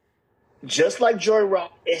 Just like Joy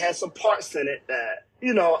Rock, it had some parts in it that,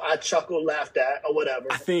 I chuckled, laughed at, or whatever.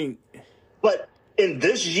 I think. But in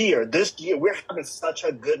this year, we're having such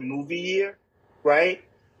a good movie year, right?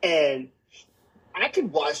 And I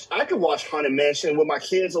could watch Haunted Mansion with my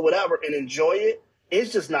kids or whatever and enjoy it.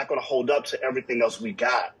 It's just not going to hold up to everything else we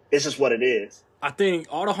got. It's just what it is. I think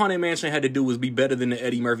all the Haunted Mansion had to do was be better than the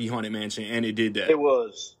Eddie Murphy Haunted Mansion, and it did that. It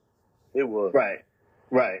was. Right.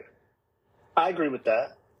 I agree with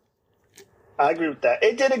that.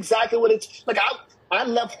 It did exactly what it's like. I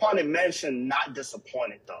left Haunted Mansion not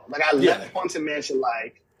disappointed though. Like I left Haunted Mansion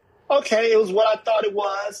like, okay, it was what I thought it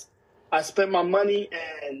was. I spent my money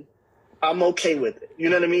and I'm okay with it. You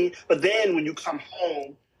know what I mean? But then when you come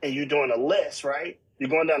home and you're doing a list, right? You're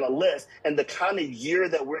going down a list, and the kind of year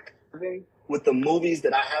that we're having with the movies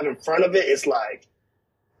that I have in front of it, it's like,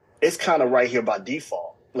 it's kind of right here by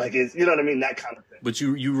default. Like, it's, you know what I mean? That kind of thing. But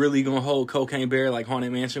you really gonna hold Cocaine Bear like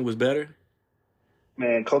Haunted Mansion was better?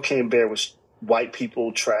 Man, Cocaine Bear was white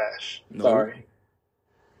people trash. No. Sorry.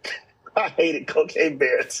 I hated Cocaine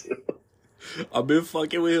Bear too. I've been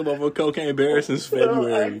fucking with him over Cocaine Bear since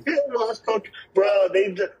February. Bro,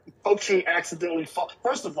 Cocaine accidentally fought.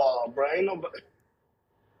 First of all, bro, ain't nobody.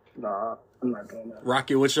 Nah, I'm not doing that.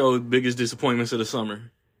 Rocket, what's your biggest disappointments of the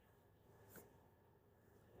summer?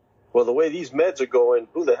 Well, the way these meds are going,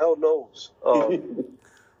 who the hell knows?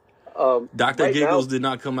 Dr. Right Giggles now, did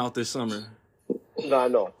not come out this summer. No, I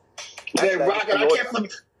know. Hey, Rocket, I can't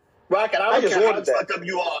believe. Rocket, I don't care how fucked up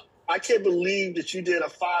you are. I can't believe that you did a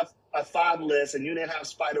five list and you didn't have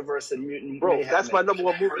Spider-Verse and Mutant. Bro, that's my number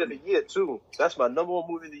one movie of the year too. That's my number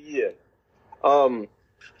one movie of the year. I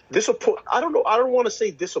don't know. I don't want to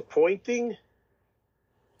say disappointing,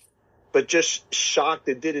 but just shocked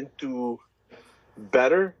it didn't do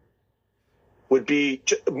better. Would be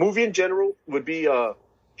movie in general would be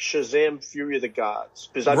Shazam: Fury of the Gods.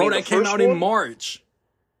 Because That came out in March.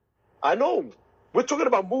 I know. We're talking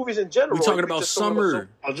about movies in general. We're talking about summer.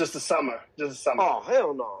 Just the summer. Oh,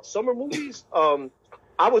 hell no. Summer movies?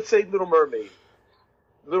 I would say Little Mermaid.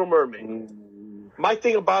 My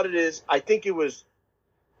thing about it is, I think it was,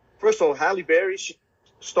 first of all, Halle Berry,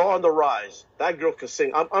 star on the rise. That girl can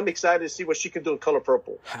sing. I'm excited to see what she can do in Color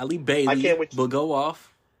Purple. Halle Bailey, I can't wait but go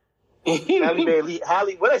off. Halle Bailey.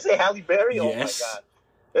 When I say Halle Berry, yes. Oh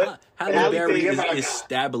my God. Halle Berry is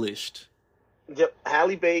established. Yep,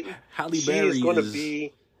 Halle Berry. She is going to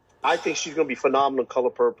be. I think she's going to be phenomenal in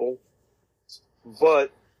Color Purple.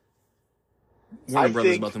 But Warner I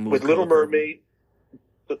Brothers think about to move with to Little Color Purple. Mermaid,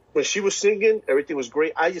 when she was singing, everything was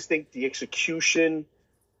great. I just think the execution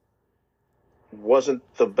wasn't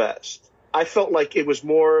the best. I felt like it was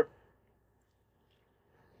more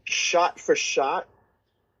shot for shot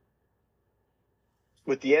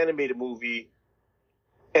with the animated movie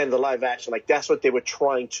and the live action. Like, that's what they were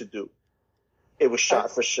trying to do. It was shot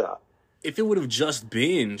for shot. If it would have just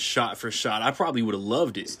been shot for shot, I probably would have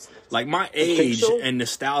loved it. Like, my age and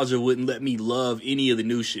nostalgia wouldn't let me love any of the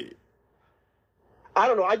new shit. I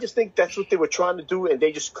don't know. I just think that's what they were trying to do, and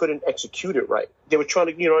they just couldn't execute it right. They were trying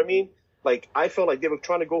to, you know what I mean? Like, I felt like they were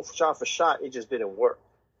trying to go shot for shot. It just didn't work.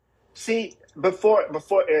 See, before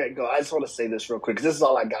Eric go, I just want to say this real quick, because this is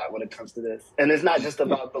all I got when it comes to this. And it's not just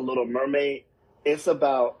about The Little Mermaid. It's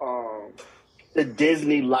about the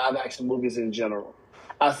Disney live-action movies in general.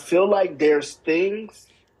 I feel like there's things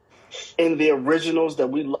in the originals that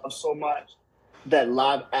we love so much that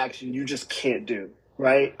live-action you just can't do,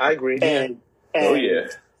 right? I agree. And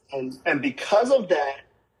because of that,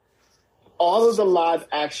 all of the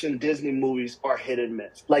live-action Disney movies are hit and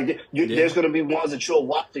miss. Like, there's going to be ones that you'll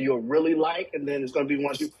watch that you'll really like, and then there's going to be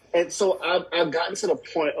ones you... And so I've gotten to the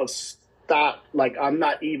point of stop. Like, I'm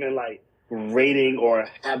not even, like, rating or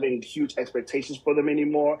having huge expectations for them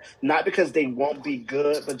anymore. Not because they won't be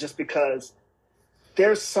good, but just because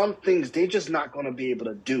there's some things they're just not going to be able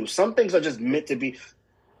to do. Some things are just meant to be...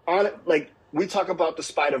 Like, we talk about the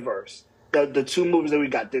Spider-Verse. The two movies that we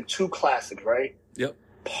got, they're two classics, right? Yep.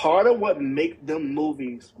 part of what make them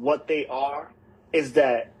movies what they are is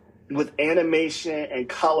that with animation and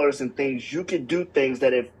colors and things, you could do things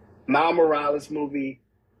that if Miles Morales movie,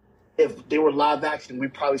 if they were live action, we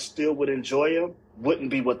probably still would enjoy them, wouldn't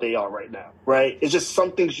be what they are right now, right? It's just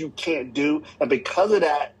some things you can't do. And because of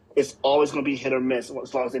that, it's always going to be hit or miss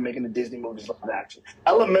as long as they're making the Disney movies live action.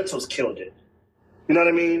 Elementals killed it. You know what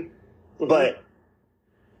I mean? Mm-hmm. But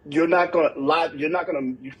you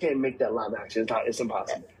can't make that live action. It's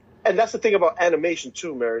impossible. And that's the thing about animation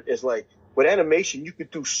too, Merritt, is like with animation, you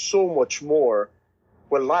could do so much more.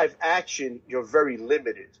 With live action, you're very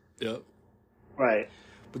limited. Yep. Right.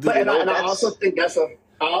 I also think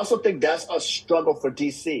that's a struggle for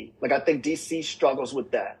DC. Like, I think DC struggles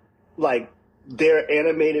with that. Like, their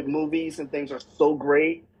animated movies and things are so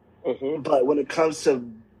great, mm-hmm. but when it comes to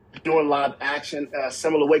doing live action a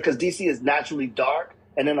similar way, because DC is naturally dark,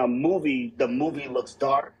 and in a movie, the movie looks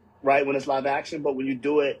dark, right, when it's live action, but when you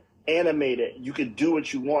do it animated, you can do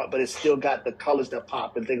what you want, but it's still got the colors that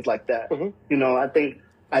pop and things like that. Mm-hmm. You know, I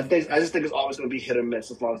just think it's always going to be hit or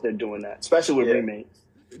miss as long as they're doing that, especially with remakes.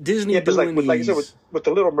 Disney doing like you said, with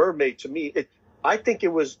The Little Mermaid, to me, I think it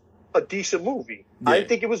was a decent movie. Yeah. I didn't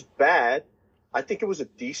think it was bad. I think it was a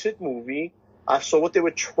decent movie. I saw what they were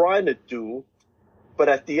trying to do, but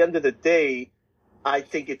at the end of the day, I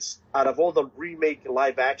think it's, out of all the remake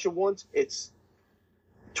live action ones, it's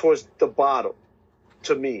towards the bottom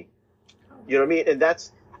to me. You know what I mean? And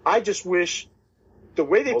I just wish the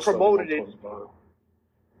way they promoted it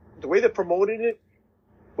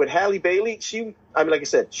with Halle Bailey, like I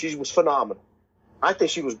said, she was phenomenal. I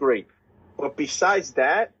think she was great. But besides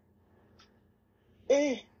that,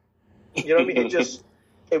 you know what I mean?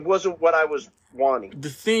 It wasn't what I was wanting. The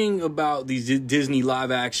thing about these Disney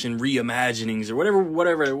live action reimaginings or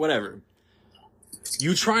whatever,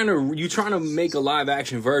 you trying to make a live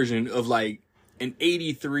action version of like an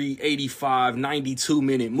 83, 85, 92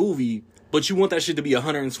 minute movie, but you want that shit to be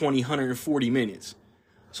 120, 140 minutes.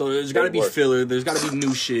 So there's got to be filler. There's got to be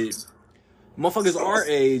new shit. Motherfuckers our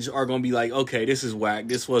age are going to be like, okay, this is whack.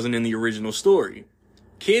 This wasn't in the original story.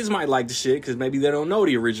 Kids might like the shit because maybe they don't know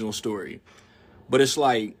the original story. But it's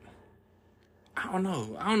like, I don't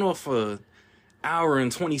know. I don't know if a hour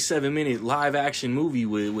and 27-minute live action movie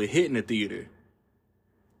would hit in the theater.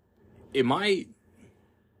 It might.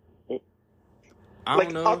 I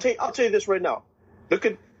don't know. I'll tell you this right now. Look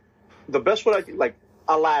at the best one like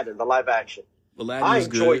Aladdin, the live action. I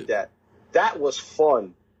enjoyed that. That was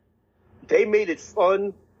fun. They made it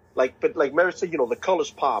fun. But like Mary said, the colors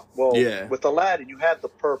pop. Well, yeah. With Aladdin, you had the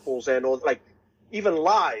purples and all. Like, even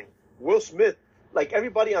live, Will Smith, like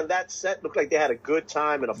everybody on that set looked like they had a good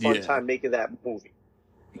time and a fun time making that movie.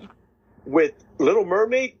 With Little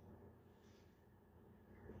Mermaid,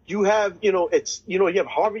 you have, you have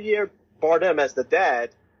Javier Bardem as the dad,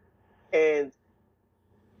 and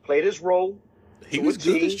played his role. He was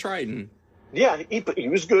good as Triton. Yeah, he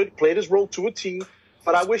was good. Played his role to a T.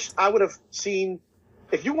 But I wish I would have seen,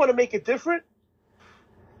 if you want to make it different,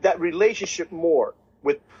 that relationship more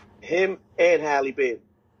with him and Halle Bailey.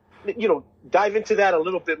 Dive into that a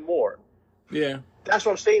little bit more. Yeah. That's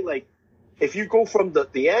what I'm saying. Like, if you go from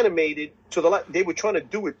the animated to they were trying to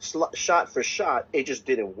do it shot for shot. It just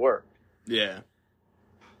didn't work. Yeah.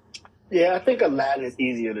 Yeah, I think Aladdin is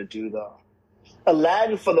easier to do, though.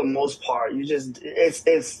 Aladdin, for the most part,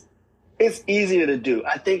 it's easier to do.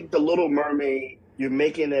 I think The Little Mermaid, you're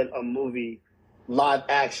making it a movie live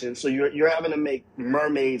action, so you're having to make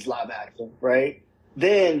mermaids live action, right?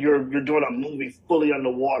 Then you're doing a movie fully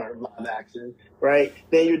underwater live action, right?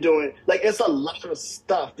 Then you're doing, like, it's a lot of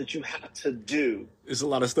stuff that you have to do. It's a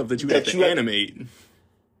lot of stuff that you have to animate.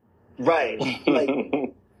 Right.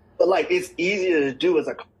 But it's easier to do as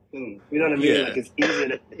a cartoon. You know what I mean? Yeah. Like, it's easier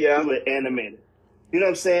to do it animated. You know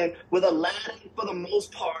what I'm saying? With Aladdin, for the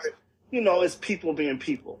most part, it's people being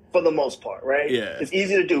people, for the most part, right? Yeah. It's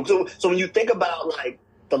easy to do. So when you think about, like,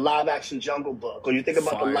 the live-action Jungle Book, or you think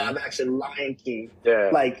about the live-action Lion King,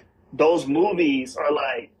 like, those movies are,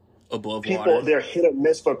 like, above people, water. They're hit or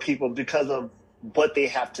miss for people because of what they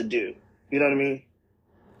have to do. You know what I mean?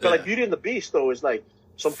 But, like, Beauty and the Beast, though, is, like,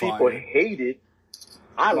 some people hate it.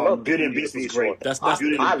 I love Beauty and the Beast was great.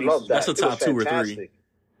 I love that. That's a top 2 or 3.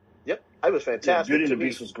 Yep, it was fantastic. Beauty and the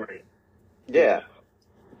Beast was great. Yeah.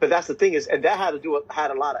 But that's the thing is, and that had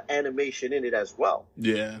a lot of animation in it as well.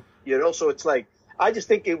 Yeah. So it's like, I just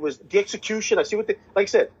think it was the execution. I see like I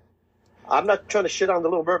said, I'm not trying to shit on The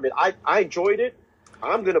Little Mermaid. I enjoyed it.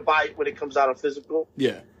 I'm going to buy it when it comes out on physical.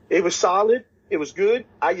 Yeah. It was solid. It was good.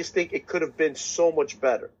 I just think it could have been so much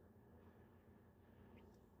better.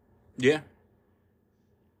 Yeah.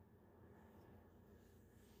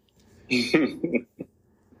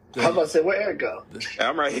 I was about to say, where Eric go?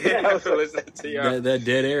 I'm right here. Listening to y'all. That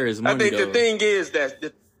dead air is money. I think though. the thing is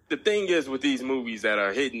that the thing is with these movies that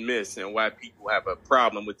are hit and miss, and why people have a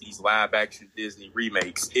problem with these live action Disney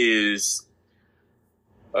remakes is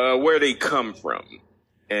where they come from,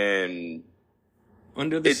 and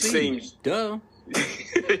Under the it sea. seems Duh.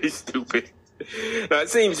 stupid. It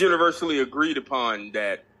seems universally agreed upon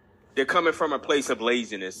that they're coming from a place of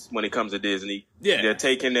laziness when it comes to Disney. Yeah. They're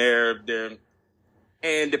taking their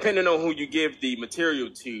and depending on who you give the material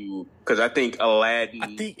to, because I think Aladdin.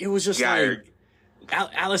 I think it was just like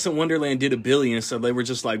Alice in Wonderland did $1 billion, so they were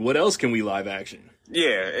just like, what else can we live action?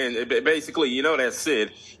 Yeah, and basically, that's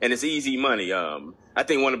it, and it's easy money. I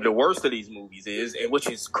think one of the worst of these movies is, and which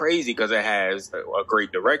is crazy because it has a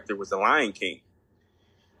great director, was The Lion King.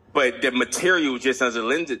 But the material just doesn't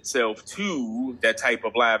lend itself to that type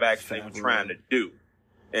of live action they were trying to do.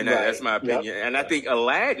 And that's my opinion. Yep. And I think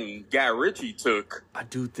Aladdin, Guy Ritchie took. I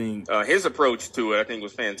do think his approach to it, I think,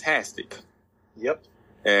 was fantastic. Yep.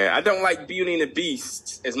 And I don't like Beauty and the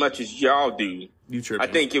Beast as much as y'all do. You tripping.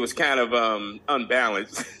 I think it was kind of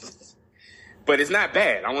unbalanced. But it's not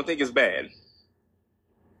bad. I don't think it's bad.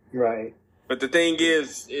 Right. But the thing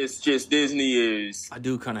is, it's just Disney is. I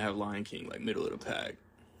do kind of have Lion King like middle of the pack.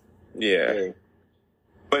 Yeah.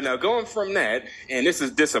 But now going from that, and this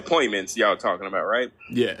is disappointments y'all talking about, right?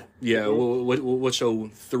 Yeah. Mm-hmm. What's your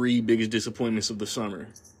 3 biggest disappointments of the summer?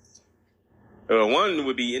 One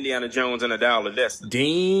would be Indiana Jones and the Dial of Destiny.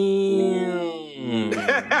 Damn.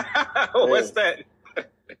 What's that?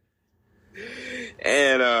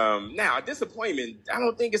 And now a disappointment. I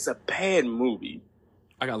don't think it's a bad movie.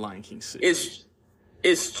 I got Lion King 6.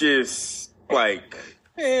 It's just like.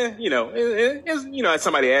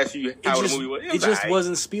 Somebody asked you how the movie was. It just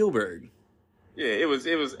wasn't Spielberg. Yeah, it was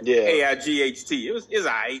AIGHT. It was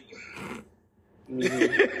alright.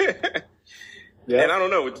 Mm-hmm. Yeah. And I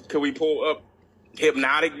don't know. Could we pull up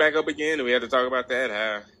Hypnotic back up again? Do we have to talk about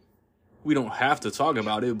that? We don't have to talk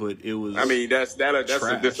about it, but it was. I mean, that's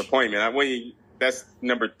a disappointment. That's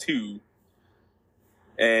number 2,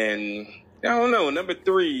 and I don't know. Number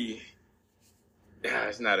 3.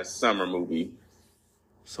 It's not a summer movie.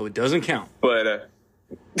 So it doesn't count. But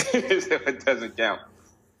it doesn't count.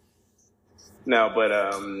 No, but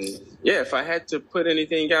if I had to put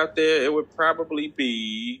anything out there, it would probably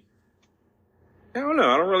be. I don't know.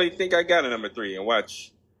 I don't really think I got a number 3 and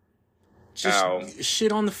watch. Just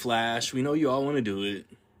shit on the Flash. We know you all want to do it.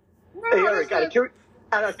 Hey, Eric,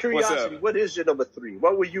 out of curiosity, what is your number 3?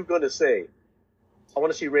 What were you going to say? I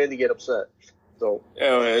want to see Randy get upset. So,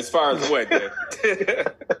 as far as what?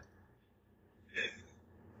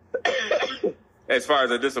 As far as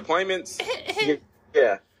the disappointments?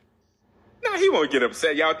 Yeah. No, he won't get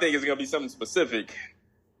upset. Y'all think it's going to be something specific.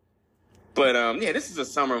 But, this is a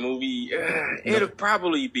summer movie. It'll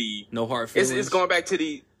probably be... No hard feelings? It's going back to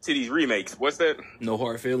these remakes. What's that? No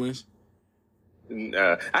hard feelings?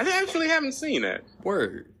 I actually haven't seen that.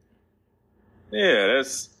 Word. Yeah,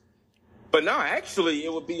 that's... But no, actually,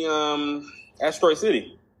 it would be Asteroid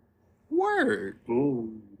City. Word.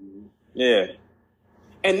 Ooh. Yeah.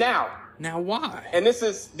 And now why? And this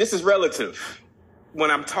is relative.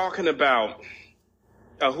 When I'm talking about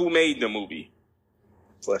who made the movie,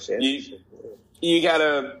 Wes Anderson. You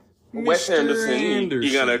gotta Wes Anderson.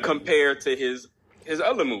 You gotta compare to his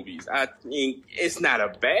other movies. I mean, it's not a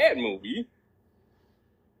bad movie,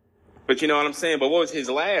 but you know what I'm saying. But what was his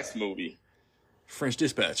last movie? French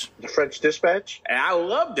Dispatch. The French Dispatch. And I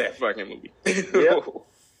love that fucking movie. Yep.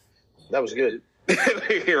 That was good.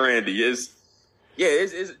 Randy is. Yeah,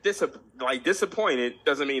 it's disappointed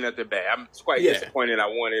doesn't mean that they're bad. I'm quite disappointed. I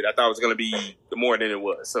thought it was going to be more than it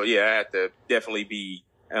was. So, yeah, I had to definitely be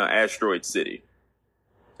Asteroid City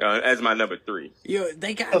as my number 3. Yo,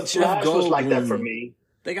 they got The Jeff Flash Goldblum. was like that for me.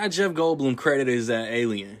 They got Jeff Goldblum credited as that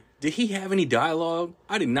alien. Did he have any dialogue?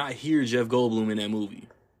 I did not hear Jeff Goldblum in that movie.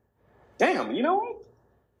 Damn, you know what?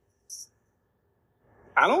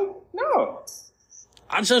 I don't know.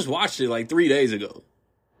 I just watched it like 3 days ago.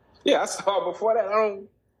 Yeah, I saw it before that.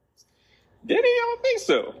 Did he? I don't think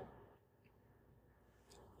so.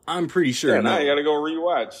 I'm pretty sure. Yeah, now you gotta go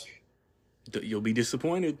rewatch. You'll be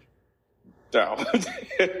disappointed. No,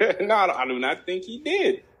 no, I do not think he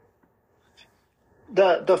did.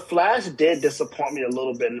 The Flash did disappoint me a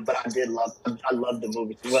little bit, but I love the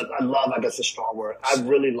movie. But I love, I guess, a strong word. I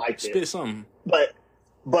really liked it. Spit something. But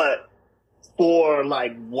for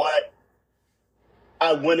like what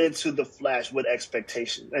I went into the Flash with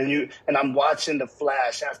expectations, and I'm watching the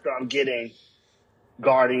Flash after I'm getting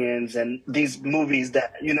Guardians and these movies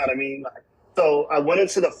that, you know what I mean? Like, so I went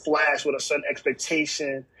into the Flash with a certain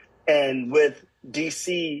expectation, and with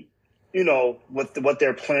DC what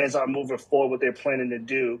their plans are moving forward, what they're planning to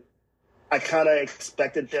do, I kind of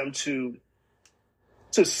expected them to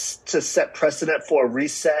set precedent for a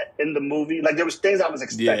reset in the movie. Like there was things I was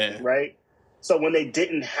expecting, right? So when they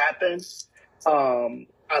didn't happen,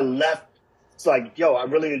 I left. It's like, yo, I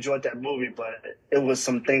really enjoyed that movie, but it was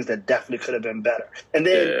some things that definitely could have been better. And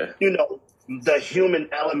then, the human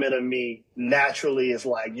element of me naturally is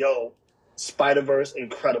like, yo, Spider-Verse,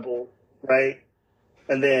 incredible, right?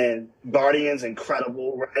 And then Guardians,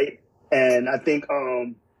 incredible, right? And I think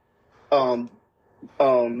Ninja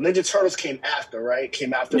Turtles came after, right?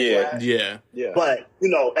 Came after Flash. Yeah. But,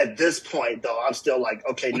 at this point, though, I'm still like,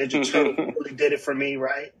 okay, Ninja Turtles really did it for me,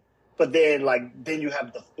 right? But then, then you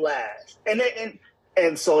have the Flash.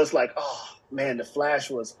 And so it's like, oh, man, the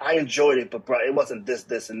Flash I enjoyed it, but, bro, it wasn't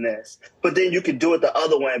this, and this. But then you could do it the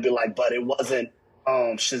other way and be like, but it wasn't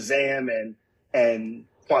Shazam and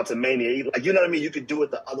Quantumania. Like, you know what I mean? You could do it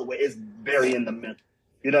the other way. It's very in the middle.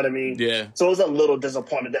 You know what I mean? Yeah. So it was a little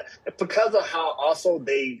disappointed that because of how also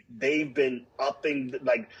they've been upping,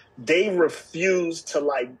 like they refused to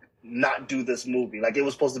not do this movie. Like it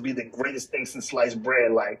was supposed to be the greatest thing since sliced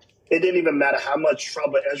bread. Like it didn't even matter how much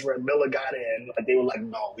trouble Ezra Miller got in. Like they were like,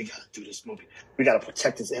 no, we gotta do this movie. We gotta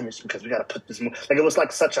protect his image because we gotta put this movie. Like it was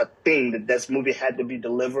like such a thing that this movie had to be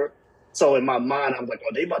delivered. So in my mind, I was like,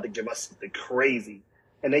 oh, they about to give us something crazy,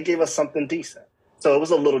 and they gave us something decent. So it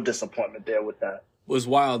was a little disappointment there with that. Was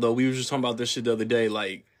wild though. We were just talking about this shit the other day.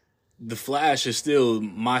 Like, The Flash is still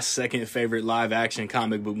my second favorite live action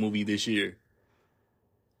comic book movie this year.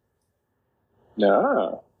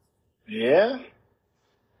 Nah. Yeah.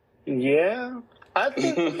 I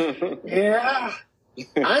think. Yeah.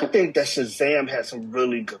 I think that Shazam had some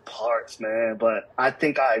really good parts, man. But I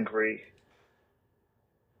think I agree.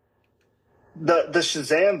 The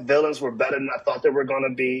Shazam villains were better than I thought they were going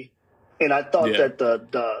to be. And I thought that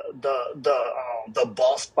the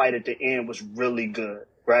boss fight at the end was really good,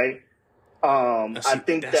 right? I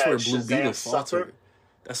think that's where Blue Beetle faltered.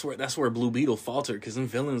 That's where Blue Beetle faltered because them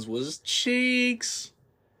villains was cheeks.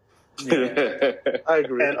 Yeah. I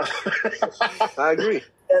agree. I agree.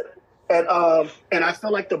 And I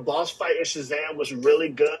felt like the boss fight in Shazam was really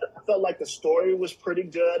good. I felt like the story was pretty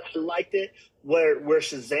good. I liked it. Where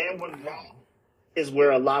Shazam went wrong is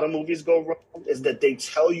where a lot of movies go wrong, is that they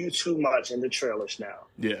tell you too much in the trailers now.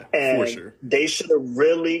 Yeah, and for sure. They should have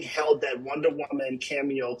really held that Wonder Woman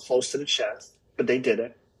cameo close to the chest, but they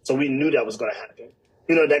didn't. So we knew that was going to happen.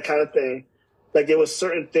 That kind of thing. Like, there was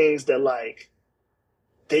certain things that,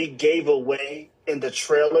 they gave away in the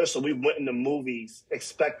trailer, so we went in the movies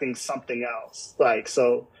expecting something else. I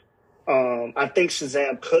think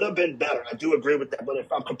Shazam could have been better. I do agree with that. But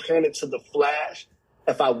if I'm comparing it to The Flash,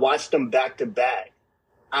 if I watched them back to back,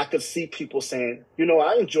 I could see people saying,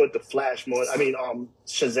 I enjoyed The Flash more. I mean,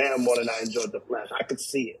 Shazam more than I enjoyed The Flash. I could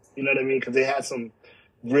see it. You know what I mean? Because they had some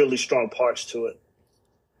really strong parts to it.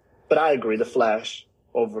 But I agree, The Flash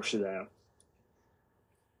over Shazam.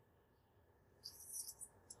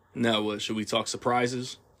 Now what? Should we talk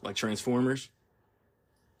surprises like Transformers?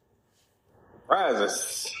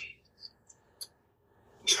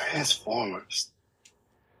 Transformers.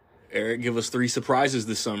 Eric, give us 3 surprises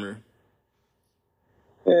this summer.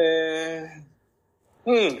 Nothing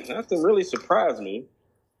really surprised me.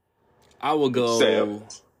 I will go.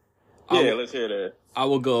 Let's hear that.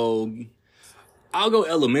 I'll go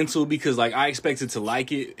Elemental because I expected to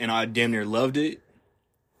like it and I damn near loved it.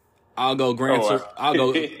 I'll go Gran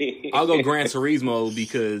Turismo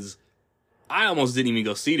because I almost didn't even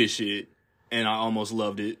go see this shit and I almost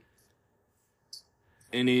loved it.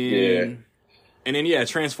 And then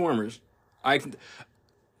Transformers. I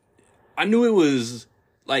knew it was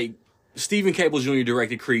Stephen Cable Jr.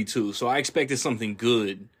 directed Creed 2, so I expected something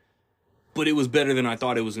good, but it was better than I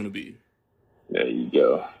thought it was going to be. There you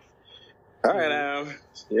go. All right,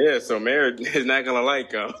 so Merritt is not going to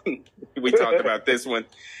like we talked about this one.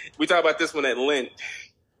 We talked about this one at Lent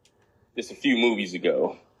just a few movies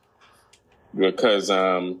ago because,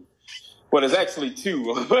 there's actually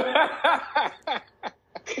 2.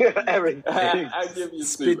 Everything. I give you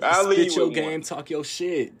 2. I'll leave spit your with game, one. talk your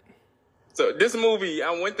shit. So this movie,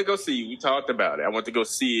 I went to go see. We talked about it. I went to go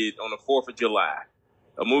see it on the 4th of July.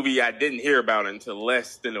 A movie I didn't hear about until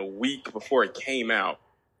less than a week before it came out.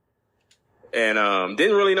 And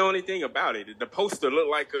didn't really know anything about it. The poster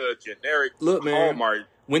looked like a generic Hallmark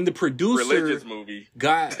when the producer religious movie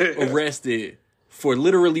got arrested for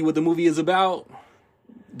literally what the movie is about,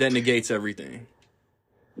 that negates everything.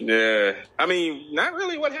 Yeah. I mean, not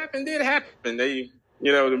really what happened did happen. The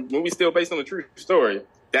movie's still based on a true story.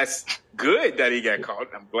 That's good that he got caught.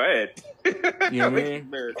 I'm glad. You know what I mean?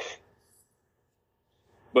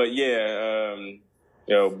 But yeah,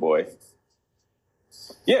 oh boy.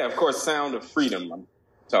 Yeah, of course, Sound of Freedom I'm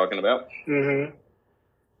talking about. Mm-hmm.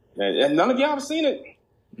 And none of y'all have seen it?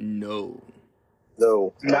 No.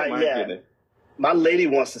 Not yet. Goodness. My lady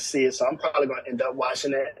wants to see it, so I'm probably going to end up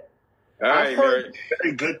watching it. All right, I've heard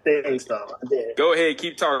very good things, though. I did. Go ahead,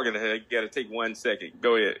 keep talking. You got to take 1 second.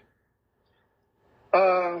 Go ahead.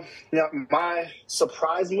 Yeah, my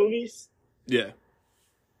surprise movies. Yeah.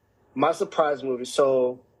 My surprise movies.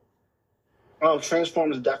 So,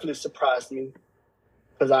 Transformers definitely surprised me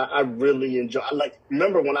because I really enjoy.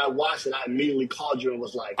 Remember when I watched it, I immediately called you and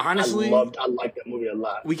was like, honestly, I liked that movie a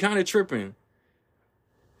lot. We kind of tripping.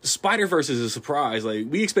 Spider-Verse is a surprise. Like,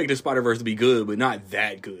 we expected Spider-Verse to be good, but not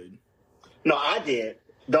that good. No, I did.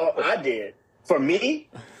 No, I did. For me,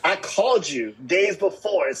 I called you days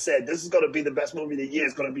before and said, this is going to be the best movie of the year.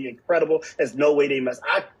 It's going to be incredible. There's no way they mess.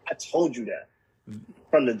 I told you that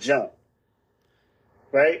from the jump.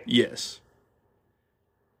 Right? Yes.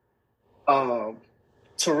 I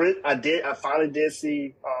finally did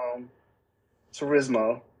see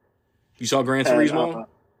Turismo. You saw Gran Turismo?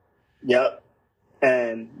 Yep.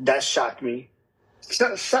 And that shocked me.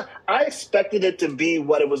 I expected it to be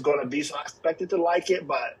what it was going to be, so I expected to like it,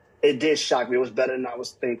 but it did shock me. It was better than I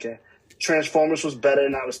was thinking. Transformers was better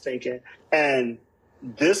than I was thinking. And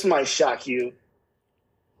this might shock you.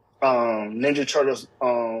 Ninja Turtles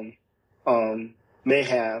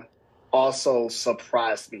Mayhem also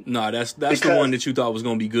surprised me. Nah, that's the one that you thought was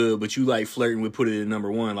going to be good, but you like flirting with putting it at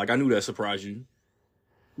number one. Like, I knew that surprised you.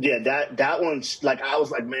 Yeah, that one, like, I was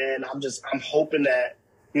like, man, I'm hoping that,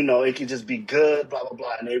 it could just be good, blah, blah,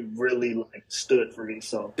 blah. And it really, like, stood for me.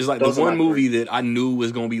 So it's like the one movie that I knew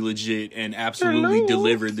was going to be legit and absolutely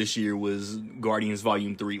delivered this year was Guardians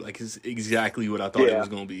Volume 3. Like, it's exactly what I thought it was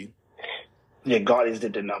going to be. Yeah, Guardians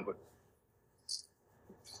did the number.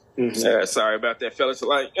 Mm-hmm. Sorry about that, fellas.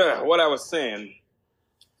 Like, what I was saying,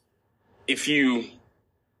 if you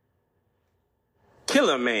kill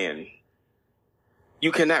a man,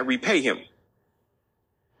 you cannot repay him.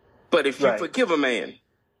 But if you forgive a man,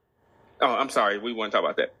 I'm sorry, we want to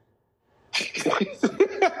talk about that.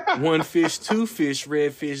 One fish, two fish,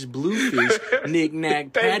 red fish, blue fish, knick-knack,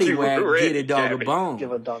 paddywhack, get a dog a bone.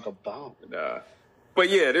 Give a dog a bone. But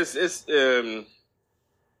yeah, this is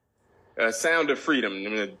Sound of Freedom,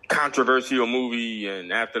 a controversial movie,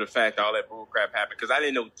 and after the fact, all that bull crap happened. Because I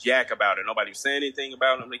didn't know jack about it. Nobody was saying anything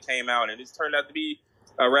about it when it came out, and it turned out to be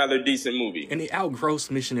a rather decent movie. And it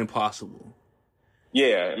outgrossed Mission Impossible.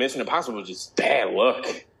 Yeah, Mission Impossible was just bad luck.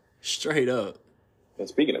 Straight up. And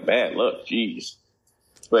speaking of bad luck, jeez.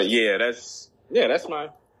 But yeah, that's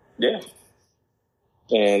my And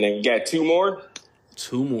then we got two more.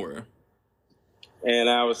 And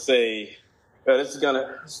I would say this is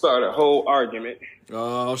gonna start a whole argument.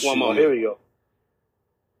 Oh shit! One more. Here we go.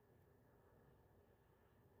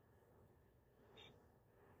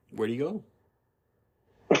 Where'd he go?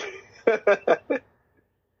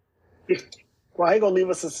 Why are you gonna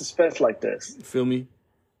leave us in suspense like this? Feel me?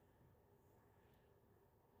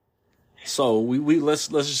 So we let's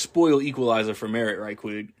just spoil Equalizer for Merritt right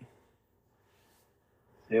quick.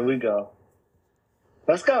 Here we go.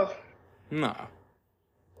 Let's go. Nah.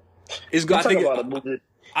 It's good.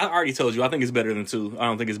 I already told you. I think it's better than 2. I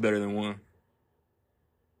don't think it's better than 1.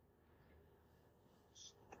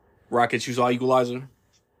 Rocket, you saw Equalizer?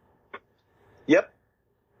 Yep.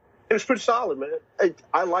 It was pretty solid, man.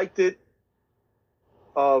 I liked it.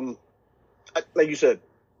 Like you said,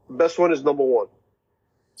 best one is number 1.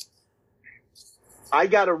 I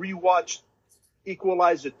got to rewatch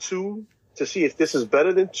Equalizer 2 to see if this is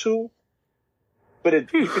better than 2. But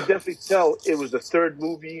you could definitely tell it was the third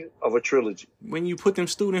movie of a trilogy. When you put them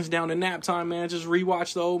students down to nap time, man, just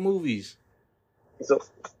rewatch the old movies. So,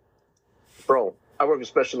 bro, I work with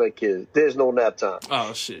special ed kids. There's no nap time.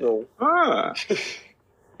 Oh, shit. So,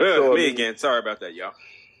 me again. Sorry about that, y'all.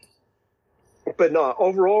 But no,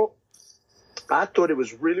 overall, I thought it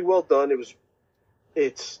was really well done.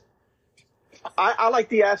 I like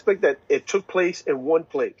the aspect that it took place in one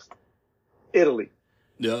place, Italy.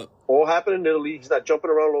 Yeah. All happened in Italy. He's not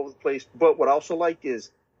jumping around all over the place. But what I also like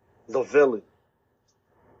is the villain.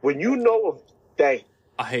 When you know of that,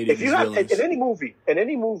 I hate it. In any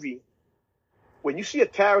movie, when you see a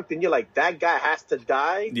character and you're like, that guy has to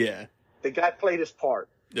die. Yeah. The guy played his part.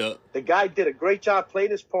 Yeah. The guy did a great job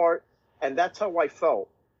playing his part, and that's how I felt.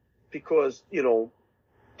 Because,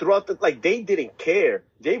 throughout they didn't care.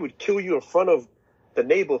 They would kill you in front of the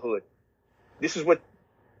neighborhood. This is what,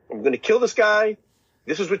 I'm going to kill this guy.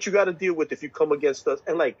 This is what you got to deal with if you come against us.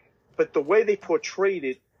 And but the way they portrayed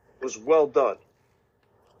it was well done.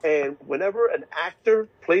 And whenever an actor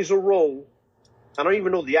plays a role I don't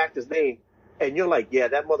even know the actor's name, and you're like, yeah,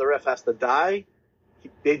 that mother F has to die.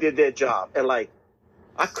 They did their job, and like,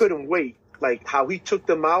 I couldn't wait. Like how he took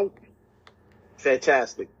them out,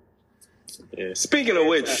 fantastic. Yeah. Speaking of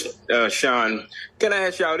which, Sean, can I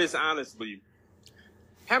ask y'all this honestly?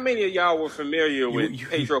 How many of y'all were familiar with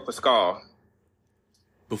Pedro Pascal?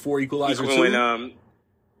 Before Equalizer 2?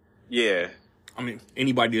 Yeah. I mean,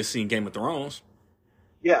 anybody that's seen Game of Thrones.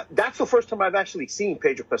 Yeah, that's the first time I've actually seen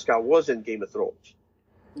Pedro Pascal was in Game of Thrones.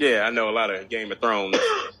 Yeah, I know a lot of Game of Thrones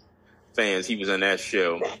fans. He was in that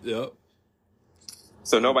show. Yep.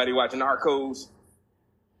 So nobody watching Narcos?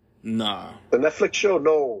 Nah. The Netflix show,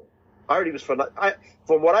 no. I heard he was from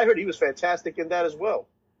what I heard, he was fantastic in that as well.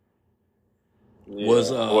 Yeah. Was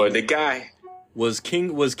the guy was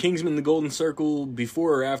Kingsman the Golden Circle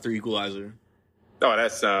before or after Equalizer? Oh,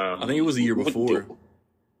 that's I think it was the year before.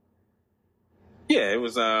 Yeah, it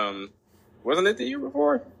was wasn't it the year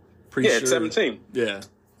before? Pretty sure. 17. Yeah.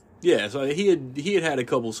 Yeah, so he had a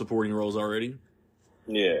couple supporting roles already.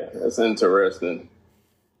 Yeah, that's interesting.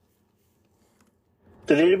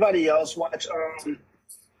 Did anybody else watch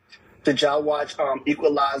did y'all watch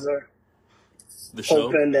Equalizer? The show?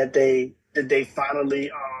 Hoping that they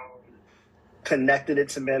finally connected it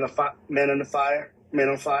to Man on Fire.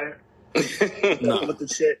 No. With the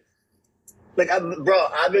shit. Like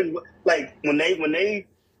I've been like when they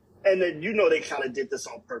and then they kind of did this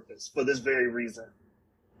on purpose for this very reason,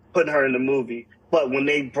 putting her in the movie. But when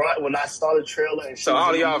I saw the trailer, and so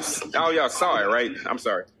all y'all saw it, right? I'm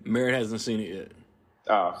sorry, Merritt hasn't seen it yet.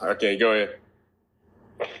 Oh, okay, go ahead.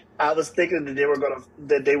 I was thinking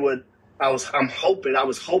that I was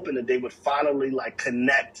hoping that they would finally like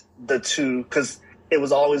connect the two, because it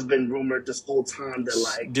was always been rumored this whole time that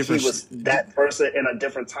like he was that person in a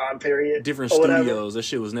different time period, different studios. That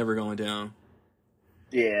shit was never going down.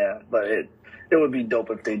 Yeah, but it would be dope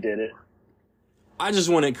if they did it. I just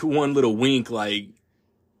wanted one little wink, like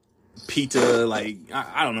Pita, like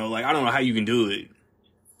I don't know, like I don't know how you can do it.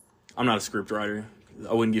 I'm not a script writer.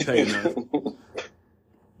 I wouldn't get paid enough.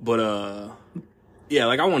 But yeah,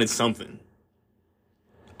 like I wanted something.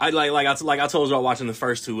 I I told y'all watching the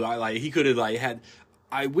first two. He could have had.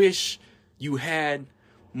 I wish you had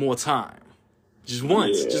more time. Just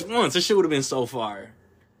once. This shit would have been so fire.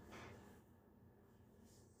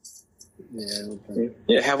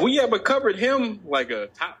 Yeah. Have we ever covered him like a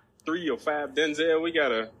top 3 or 5 Denzel? We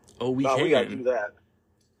gotta. We gotta do that.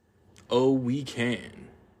 We can.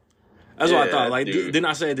 That's what I thought. Like, didn't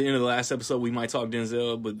I say at the end of the last episode we might talk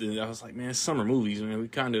Denzel? But then I was like, man, summer movies, man. We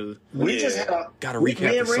kind of just had got to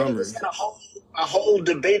recap the summer. Just had a whole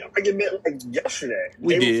debate argument like yesterday.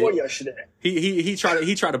 Before yesterday. He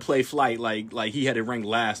tried to play Flight like he had it ranked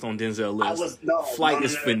last on Denzel list. Flight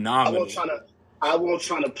is phenomenal. I won't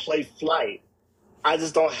try to play Flight. I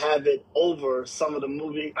just don't have it over some of the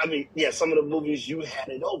movies. I mean, yeah, some of the movies you had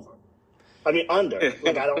it over. I mean, under.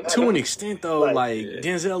 Like, I don't. To an extent, though,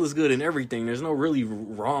 Denzel is good in everything. There's no really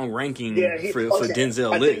wrong ranking for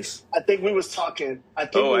Denzel list. I think we was talking. I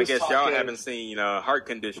guess y'all haven't seen Heart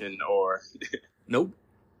Condition or. Nope.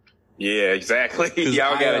 Yeah, exactly.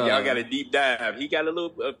 Y'all got a deep dive. He got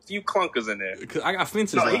a few clunkers in there. I got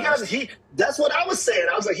Fences. No, that's what I was saying.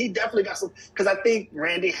 I was like, he definitely got some. Because I think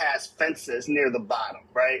Randy has Fences near the bottom,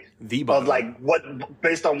 right? The bottom. Of like what,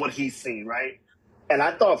 based on what he's seen, right? And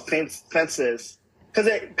I thought Fences,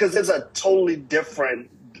 because it's a totally different.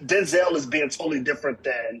 Denzel is being totally different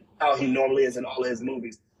than how he normally is in all of his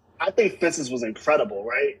movies. I think Fences was incredible,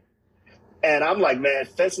 right? And I'm like, man,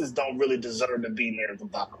 Fences don't really deserve to be near the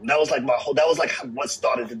bottom. That was like what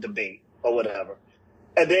started the debate or whatever.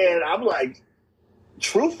 And then I'm like,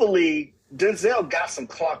 truthfully, Denzel got some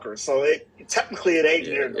clunkers, so technically it ain't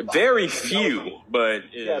near the bottom. Very few, but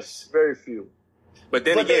yes, very few. But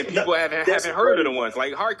then again, people haven't heard of the ones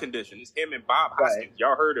like Heart Condition. It's him and Bob Hoskins. Right.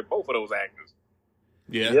 Y'all heard of both of those actors.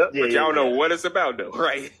 Yeah. Yep. But y'all know what it's about, though,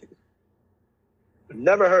 right?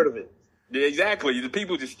 Never heard of it. Yeah, exactly. The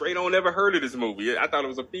people just straight on never heard of this movie. I thought it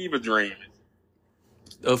was a fever dream.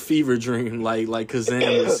 A fever dream, like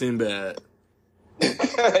Kazam and Sinbad.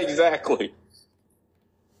 Exactly.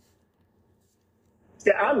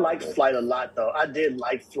 Yeah, I liked Flight a lot, though. I did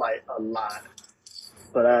like Flight a lot.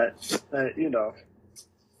 But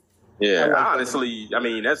Yeah, honestly, I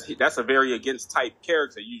mean that's a very against type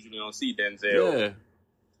character. You usually don't see Denzel. Yeah.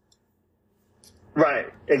 Right,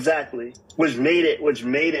 exactly. Which made it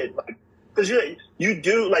like, because you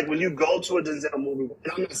do, like, when you go to a Denzel movie,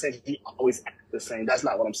 and I'm not saying he always acts the same. That's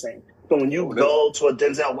not what I'm saying. But when you go to a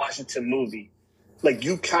Denzel Washington movie, like,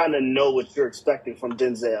 you kind of know what you're expecting from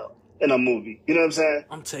Denzel in a movie. You know what I'm saying?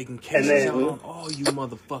 I'm taking cases out on all you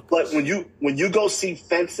motherfuckers. But when you go see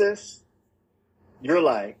Fences, you're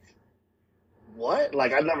like, what?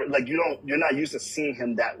 Like, I never, like, you're not used to seeing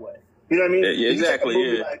him that way. You know what I mean? Yeah,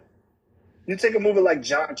 exactly. You take a movie like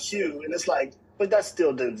John Q, and it's like, but that's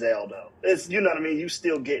still Denzel, though. It's, you know what I mean? You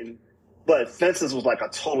still getting, but Fences was like a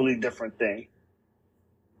totally different thing.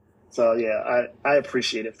 So yeah, I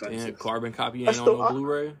appreciated Fences. And Carbon Copy ain't on no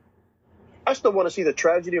Blu-ray. I still want to see the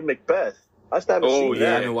Tragedy of Macbeth. I still haven't seen that.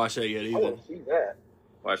 I haven't watched that yet either. I want to see that.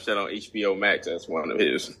 Watch that on HBO Max. That's one of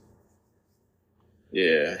his.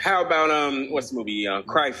 Yeah. How about what's the movie?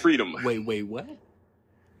 Cry Freedom. Wait, what?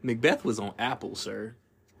 Macbeth was on Apple, sir.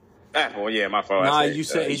 Apple, yeah, my fault. Nah, you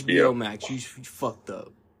said HBO Max. You fucked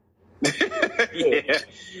up. Yeah.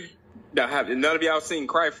 Now, have none of y'all seen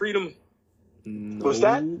Cry Freedom? No.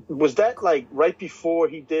 Was that like right before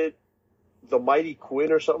he did The Mighty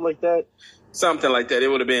Quinn or something like that? Something like that. It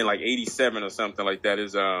would have been like 87 or something like that.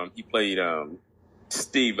 He played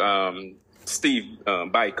Steve Biko,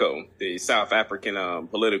 the South African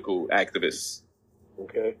political activist.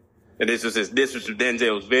 Okay. And this was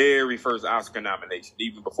Denzel's very first Oscar nomination,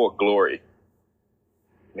 even before Glory.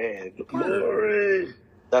 Man, Glory.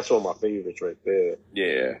 That's one of my favorites right there.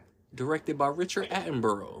 Yeah. Directed by Richard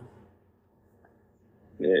Attenborough.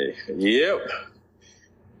 Yeah. Yep.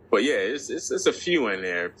 But yeah, it's a few in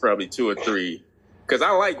there, probably 2 or 3. Because I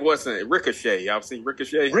like what's in it. Ricochet. Y'all seen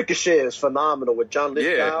Ricochet? Ricochet is phenomenal with John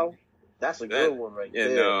Lithgow. Yeah. That's a good one right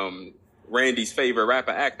there. And Randy's favorite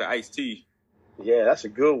rapper actor, Ice-T. Yeah, that's a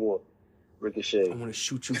good one. Ricochet. I want to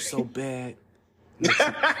shoot you so bad.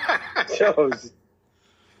 Yo,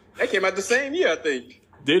 That came out the same year, I think.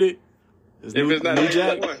 Did it? If it's not New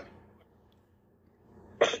Jack?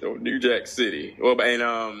 No, New Jack City. Well,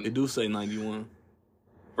 and It do say 91.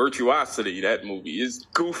 Virtuosity, that movie is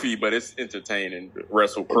goofy, but it's entertaining.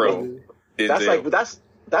 Russell Crowe. that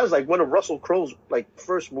was like one of Russell Crowe's like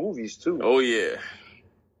first movies too. Oh yeah.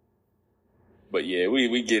 But yeah,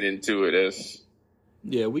 we get into it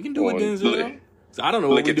Yeah, we can do it, Denzel. So I don't know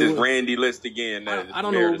what look we at doing. this Randy list again. I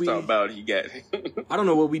don't know what we talk about. He got. I don't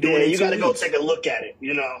know what we doing. Yeah, in you 2 got to go weeks. take a look at it.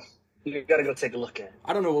 You know, you got to go take a look at it.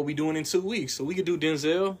 I don't know what we doing in 2 weeks, so we could do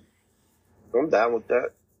Denzel. I'm down with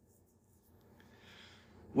that.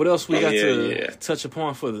 What else we got to touch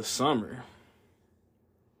upon for the summer?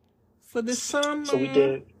 For the summer. So we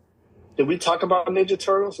did. Did we talk about Ninja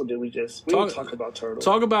Turtles, or did we just didn't talk about Turtles?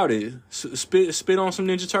 Talk about it. Spit on some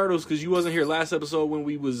Ninja Turtles, because you wasn't here last episode when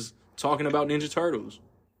we was talking about Ninja Turtles.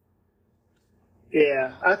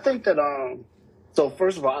 Yeah, I think that. So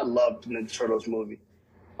first of all, I loved the Ninja Turtles movie.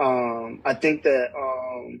 I think that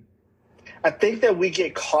we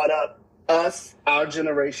get caught up. Us, our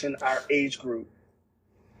generation, our age group,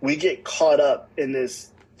 we get caught up in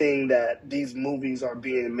this thing that these movies are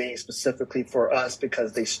being made specifically for us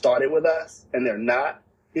because they started with us and they're not.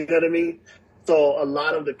 You know what I mean? So a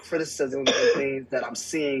lot of the criticism and things that I'm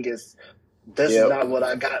seeing is this is not what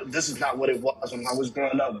I got. This is not what it was when I was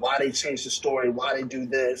growing up. Why they changed the story? Why they do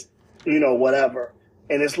this? You know, whatever.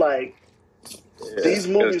 And it's like these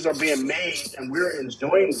movies are being made and we're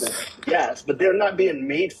enjoying them. Yes, but they're not being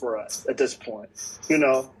made for us at this point. You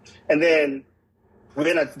know, and then we're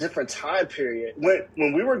in a different time period.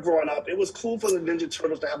 When we were growing up, it was cool for the Ninja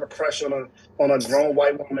Turtles to have a crush on a grown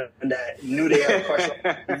white woman that knew they had a crush on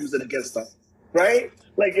her and use it against them, right?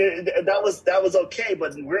 Like that was okay.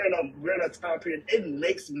 But we're in a time period. It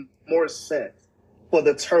makes more sense for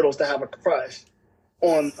the Turtles to have a crush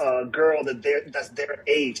on a girl that's their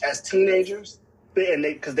age as teenagers, and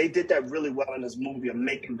because they did that really well in this movie of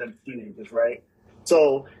making them teenagers, right?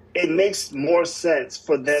 So it makes more sense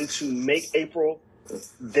for them to make April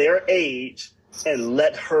their age and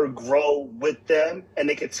let her grow with them, and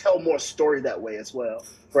they can tell more story that way as well,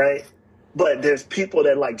 right? But there's people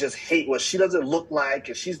that like just hate what she doesn't look like,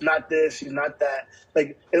 and she's not this, she's not that.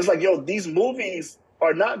 Like it's like, yo, these movies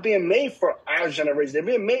are not being made for our generation; they're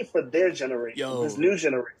being made for their generation, this new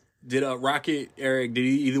generation. Did Rocket, Eric? Did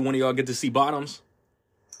either one of y'all get to see Bottoms?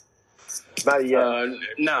 Not yet.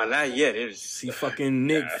 No, not yet. See, fucking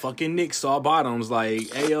Nick saw Bottoms. Like,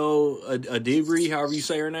 Ayo Adigri, however you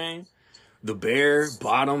say her name. The Bear,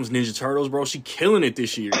 Bottoms, Ninja Turtles, bro. She killing it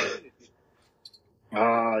this year.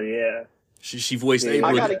 Oh, yeah. She voiced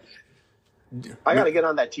April. I gotta get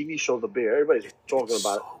on that TV show, The Bear. Everybody's talking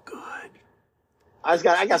about it. So good. I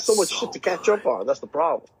got so much shit to catch up on. That's the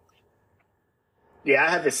problem. Yeah, I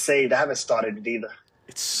haven't saved. I haven't started it either.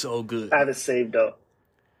 It's so good. I haven't saved up.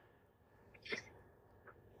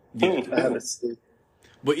 Yeah. I haven't saved.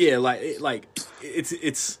 But yeah,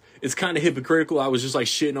 it's kind of hypocritical. I was just like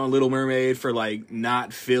shitting on Little Mermaid for like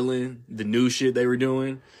not feeling the new shit they were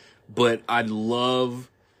doing. But I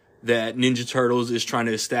love that Ninja Turtles is trying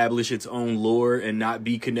to establish its own lore and not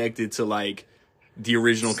be connected to like the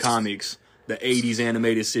original comics, the 80s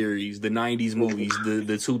animated series, the 90s movies, the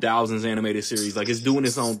 2000s animated series. Like, it's doing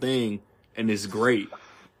its own thing, and it's great.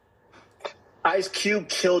 Ice Cube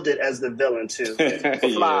killed it as the villain, too.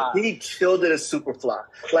 Yeah. He killed it as Superfly.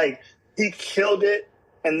 Like, he killed it,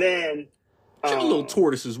 and then... Little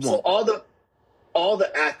tortoises So won't. all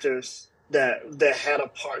the actors that had a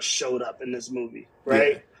part showed up in this movie,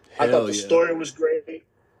 right? Yeah. I thought the Yeah. story was great.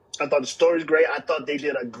 I thought they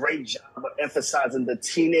did a great job of emphasizing the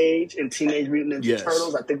Teenage Mutant Ninja Yes.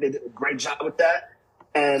 Turtles. I think they did a great job with that.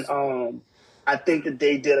 And I think that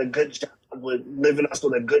they did a good job with leaving us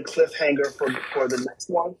with a good cliffhanger for the next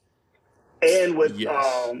one. And with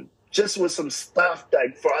Yes. just with some stuff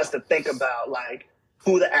like for us to think about, like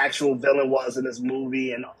who the actual villain was in this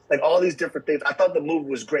movie and like all these different things. I thought the movie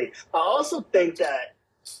was great. I also think that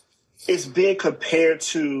it's being compared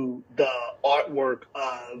to the artwork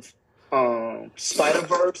of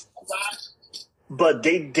Spider-Verse a lot, but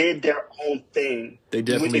they did their own thing. They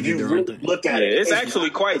definitely if did you their really own thing. look at it, It's actually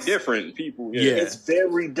quite different, people. Yeah. It's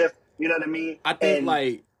very different. You know what I mean? I think, And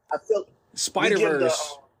like, I feel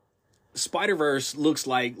Spider-Verse looks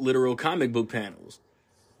like literal comic book panels.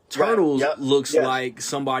 Right, Turtles yep, looks yes. like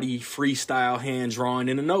somebody freestyle hand drawing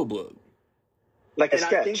in a notebook. Like a and I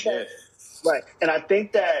think sketch. that right, and I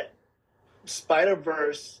think that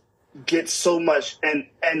Spider-Verse gets so much, and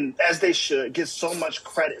as they should, get so much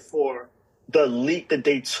credit for the leap that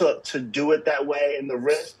they took to do it that way and the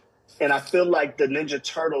risk. And I feel like the Ninja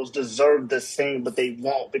Turtles deserve the same, but they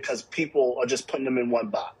won't because people are just putting them in one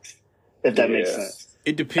box. If that makes Yeah. sense.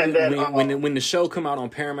 It depends And then, when the show come out on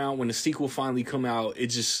Paramount, when the sequel finally come out,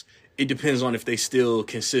 it depends on if they still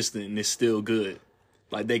consistent and it's still good.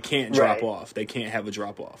 Like, they can't drop Right. off. They can't have a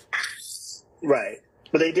drop off. Right.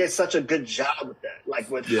 But they did such a good job with that, like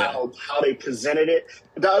with Yeah. how they presented it.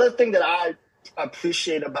 The other thing that I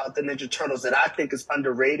appreciate about the Ninja Turtles that I think is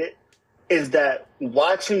underrated is that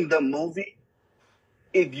watching the movie,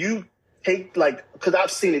 if you take because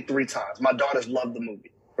I've seen it 3 times. My daughters love the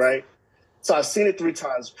movie, right? So I've seen it 3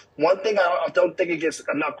 times. One thing I don't think it gets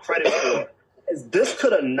enough credit for is this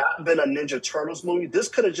could have not been a Ninja Turtles movie. This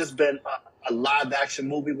could have just been a live action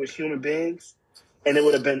movie with human beings, and it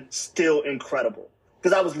would have been still incredible.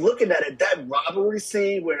 Because I was looking at it, that robbery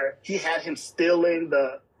scene where he had him stealing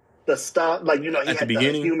the stuff, like, you know, he At the had the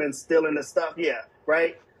beginning? humans stealing the stuff. Yeah,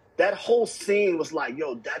 right? That whole scene was like,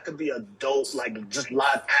 yo, that could be a dope, like, just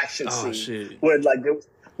live action Oh, scene. shit. Where, like,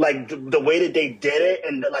 the way that they did it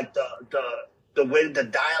and, the way the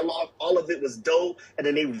dialogue, all of it was dope. And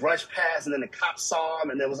then they rushed past and then the cops saw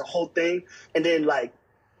him and there was a whole thing. And then, like,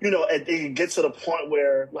 you know, it gets to the point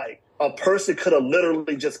where, like, a person could have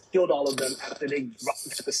literally just killed all of them after they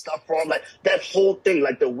dropped the stuff from. Like, that whole thing,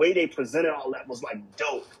 like, the way they presented all that was, like,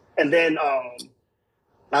 dope. And then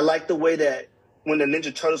I like the way that when the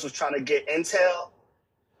Ninja Turtles was trying to get intel,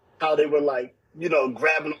 how they were, like, you know,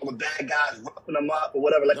 grabbing all the bad guys, roughing them up or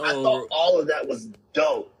whatever. Like, I thought all of that was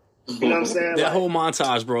dope. You know what I'm saying? That Like, whole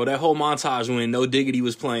montage, bro. That whole montage when No Diggity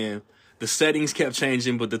was playing, the settings kept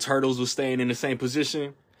changing, but the turtles was staying in the same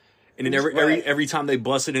position. And then every time they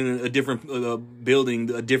busted in a different building,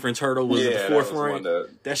 a different turtle was at the forefront.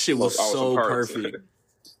 That shit was so perfect.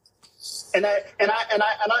 And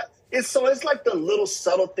it's like the little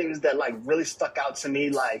subtle things that like really stuck out to me.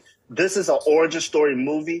 Like, this is an origin story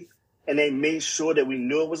movie, and they made sure that we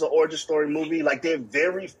knew it was an origin story movie. Like the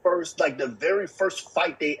very first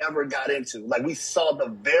fight they ever got into. Like, we saw the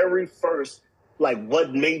very first, like,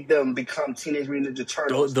 what made them become Teenage Mutant Ninja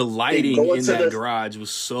Turtles. The lighting in that garage was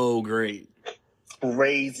so great.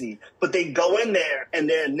 Crazy. But they go in there and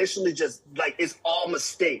they're initially just like, it's all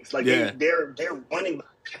mistakes. Like, Yeah. they're winning by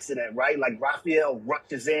accident, right? Like, Raphael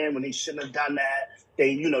rushes in when he shouldn't have done that.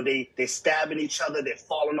 They're stabbing each other. They're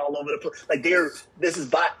falling all over the place. Like, this is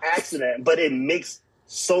by accident, but it makes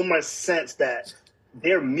so much sense that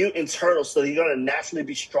they're mutant turtles, so they're going to naturally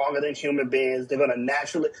be stronger than human beings. They're going to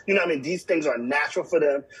naturally, you know what I mean? These things are natural for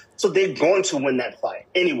them. So they're going to win that fight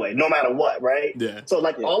anyway, no matter what, right? Yeah. So,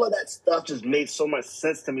 like, all of that stuff just made so much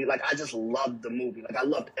sense to me. Like, I just loved the movie. Like, I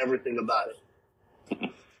loved everything about it.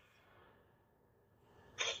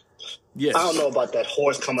 Yes. I don't know about that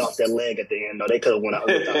horse coming off their leg at the end, though. They could have went out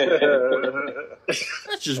without that.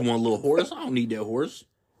 That's just one little horse. I don't need that horse.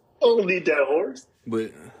 I don't need that horse.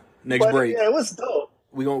 But next break. Yeah, it was dope.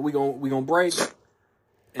 We gonna break.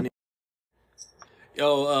 And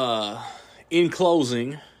then, in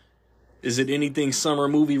closing, is it anything summer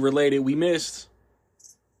movie related we missed?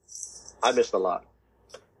 I missed a lot.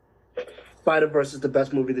 Spider-Verse is the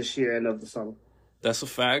best movie this year and of the summer. That's a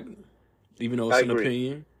fact. Even though it's an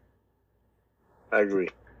opinion. I agree.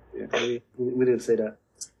 Yeah, we didn't say that.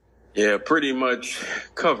 Yeah, pretty much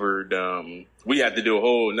covered. We had to do a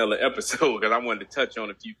whole another episode because I wanted to touch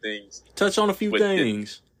on a few things. Touch on a few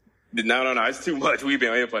things. No, it's too much. We've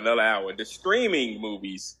been here for another hour. The streaming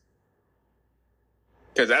movies,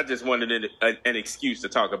 because I just wanted an excuse to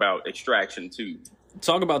talk about Extraction 2.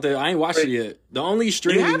 Talk about that. I ain't watched it yet. The only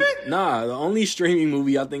streaming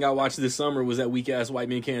movie I think I watched this summer was that weak ass White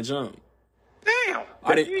Men Can't Jump. Damn.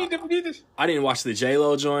 I didn't watch the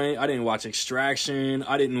J-Lo joint. I didn't watch Extraction.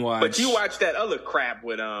 I didn't watch. But you watched that other crap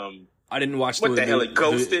with I didn't watch what the hell it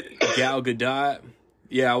Ghosted. Gal Gadot.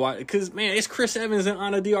 Yeah, I watched because man, it's Chris Evans and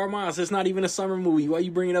Ana de Armas. It's not even a summer movie. Why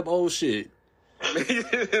you bringing up old shit?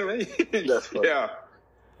 Yeah.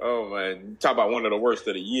 Oh man, talk about one of the worst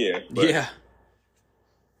of the year. Yeah.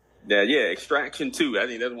 Yeah, Extraction 2. I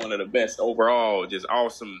think that's one of the best overall. Just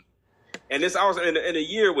awesome. And it's also in a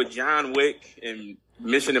year with John Wick and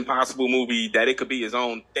Mission Impossible movie that it could be his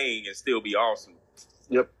own thing and still be awesome.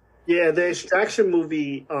 Yep. Yeah, the Extraction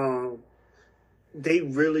movie, they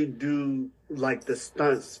really do like the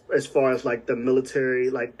stunts as far as like the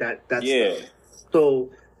military, like that. Yeah. Stuff.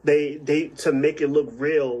 So they to make it look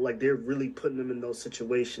real, like they're really putting them in those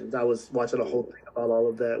situations. I was watching a whole thing about all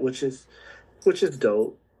of that, which is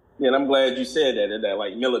dope. Yeah, and I'm glad you said that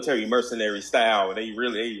like military mercenary style. They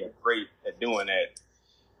really are great at doing that.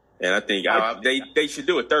 And I think they should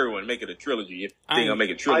do a third one, make it a trilogy. If they gonna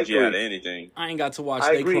make a trilogy out of anything. I ain't got to watch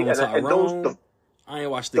They Clone Tyrone. I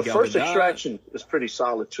ain't watched the first Extraction is pretty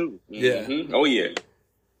solid too. Yeah. Mm-hmm. Oh yeah.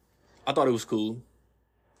 I thought it was cool.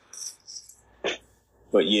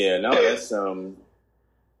 But yeah, no, that's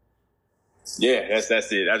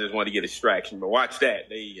that's it. I just want to get Extraction, but watch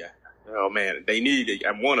that. Oh man, they need it.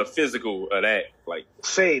 I want a physical of that. Like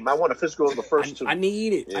same. I want a physical of the first two. I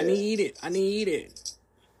need it. Yeah. I need it.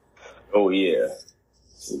 Oh yeah.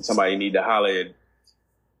 Somebody need to holler at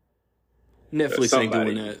Netflix ain't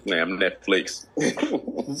doing that. Man, Netflix.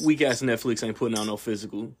 Weak ass Netflix ain't putting out no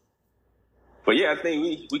physical. But yeah, I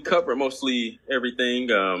think we cover mostly everything.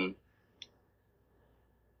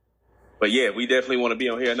 But yeah, we definitely want to be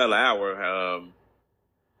on here another hour.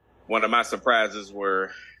 One of my surprises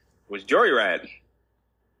was Joyride.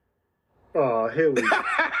 Oh, here we go.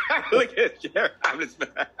 Look at Jared.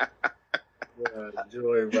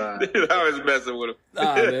 Joyride. I was messing with him.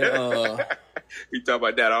 Man, we talk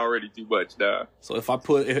about that already too much now. So if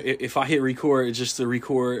I hit record just to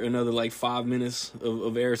record another like 5 minutes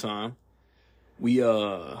of airtime, we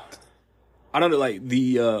I don't know, like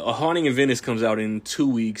the A Haunting in Venice comes out in 2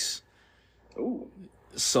 weeks. Ooh.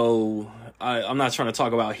 So I'm not trying to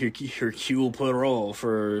talk about Hercule Poirot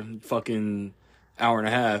for fucking hour and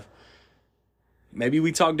a half. Maybe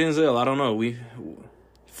we talk Denzel. I don't know.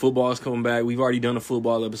 Football's coming back. We've already done a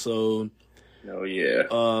football episode. Oh yeah.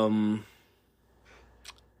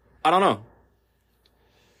 I don't know.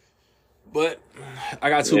 But I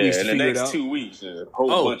got 2 weeks to figure it out. In the next 2 weeks, a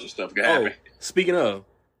whole bunch of stuff can happen. Speaking of,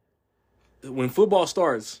 when football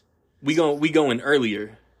starts, we going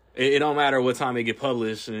earlier. It don't matter what time it get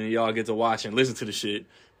published and y'all get to watch and listen to the shit.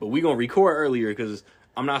 But we gonna record earlier because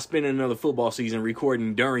I'm not spending another football season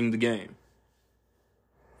recording during the game.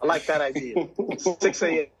 I like that idea. 6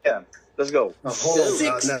 a.m. Let's go.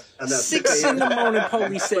 6 in the morning,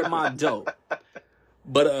 police set my dope.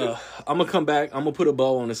 But I'm gonna come back. I'm gonna put a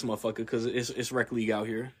bow on this motherfucker because it's rec league out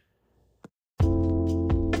here.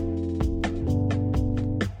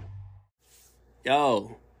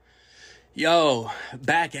 Yo,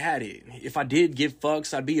 back at it. If I did give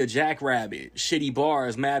fucks, I'd be a jackrabbit. Shitty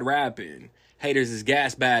bars, mad rapping. Haters is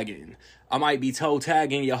gas bagging. I might be toe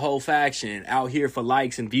tagging your whole faction. Out here for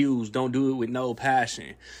likes and views, don't do it with no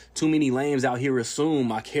passion. Too many lames out here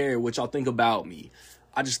assume I care what y'all think about me.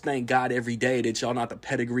 I just thank God every day that y'all not the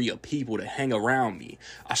pedigree of people to hang around me.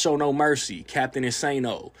 I show no mercy, Captain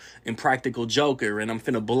Insano, Impractical Joker, and I'm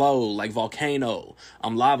finna blow like Volcano.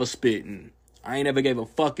 I'm lava spitting. I ain't ever gave a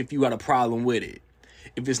fuck if you got a problem with it.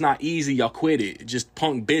 If it's not easy, y'all quit it. Just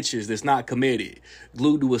punk bitches that's not committed.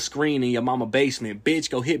 Glued to a screen in your mama basement.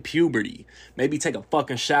 Bitch, go hit puberty. Maybe take a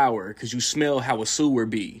fucking shower, cause you smell how a sewer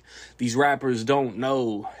be. These rappers don't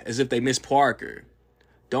know as if they miss Parker.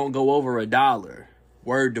 Don't go over $1.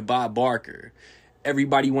 Word to Bob Barker.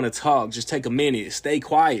 Everybody wanna talk, just take a minute. Stay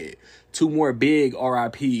quiet. 2 more big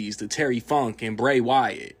RIPs to Terry Funk and Bray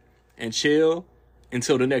Wyatt. And chill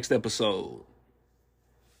until the next episode.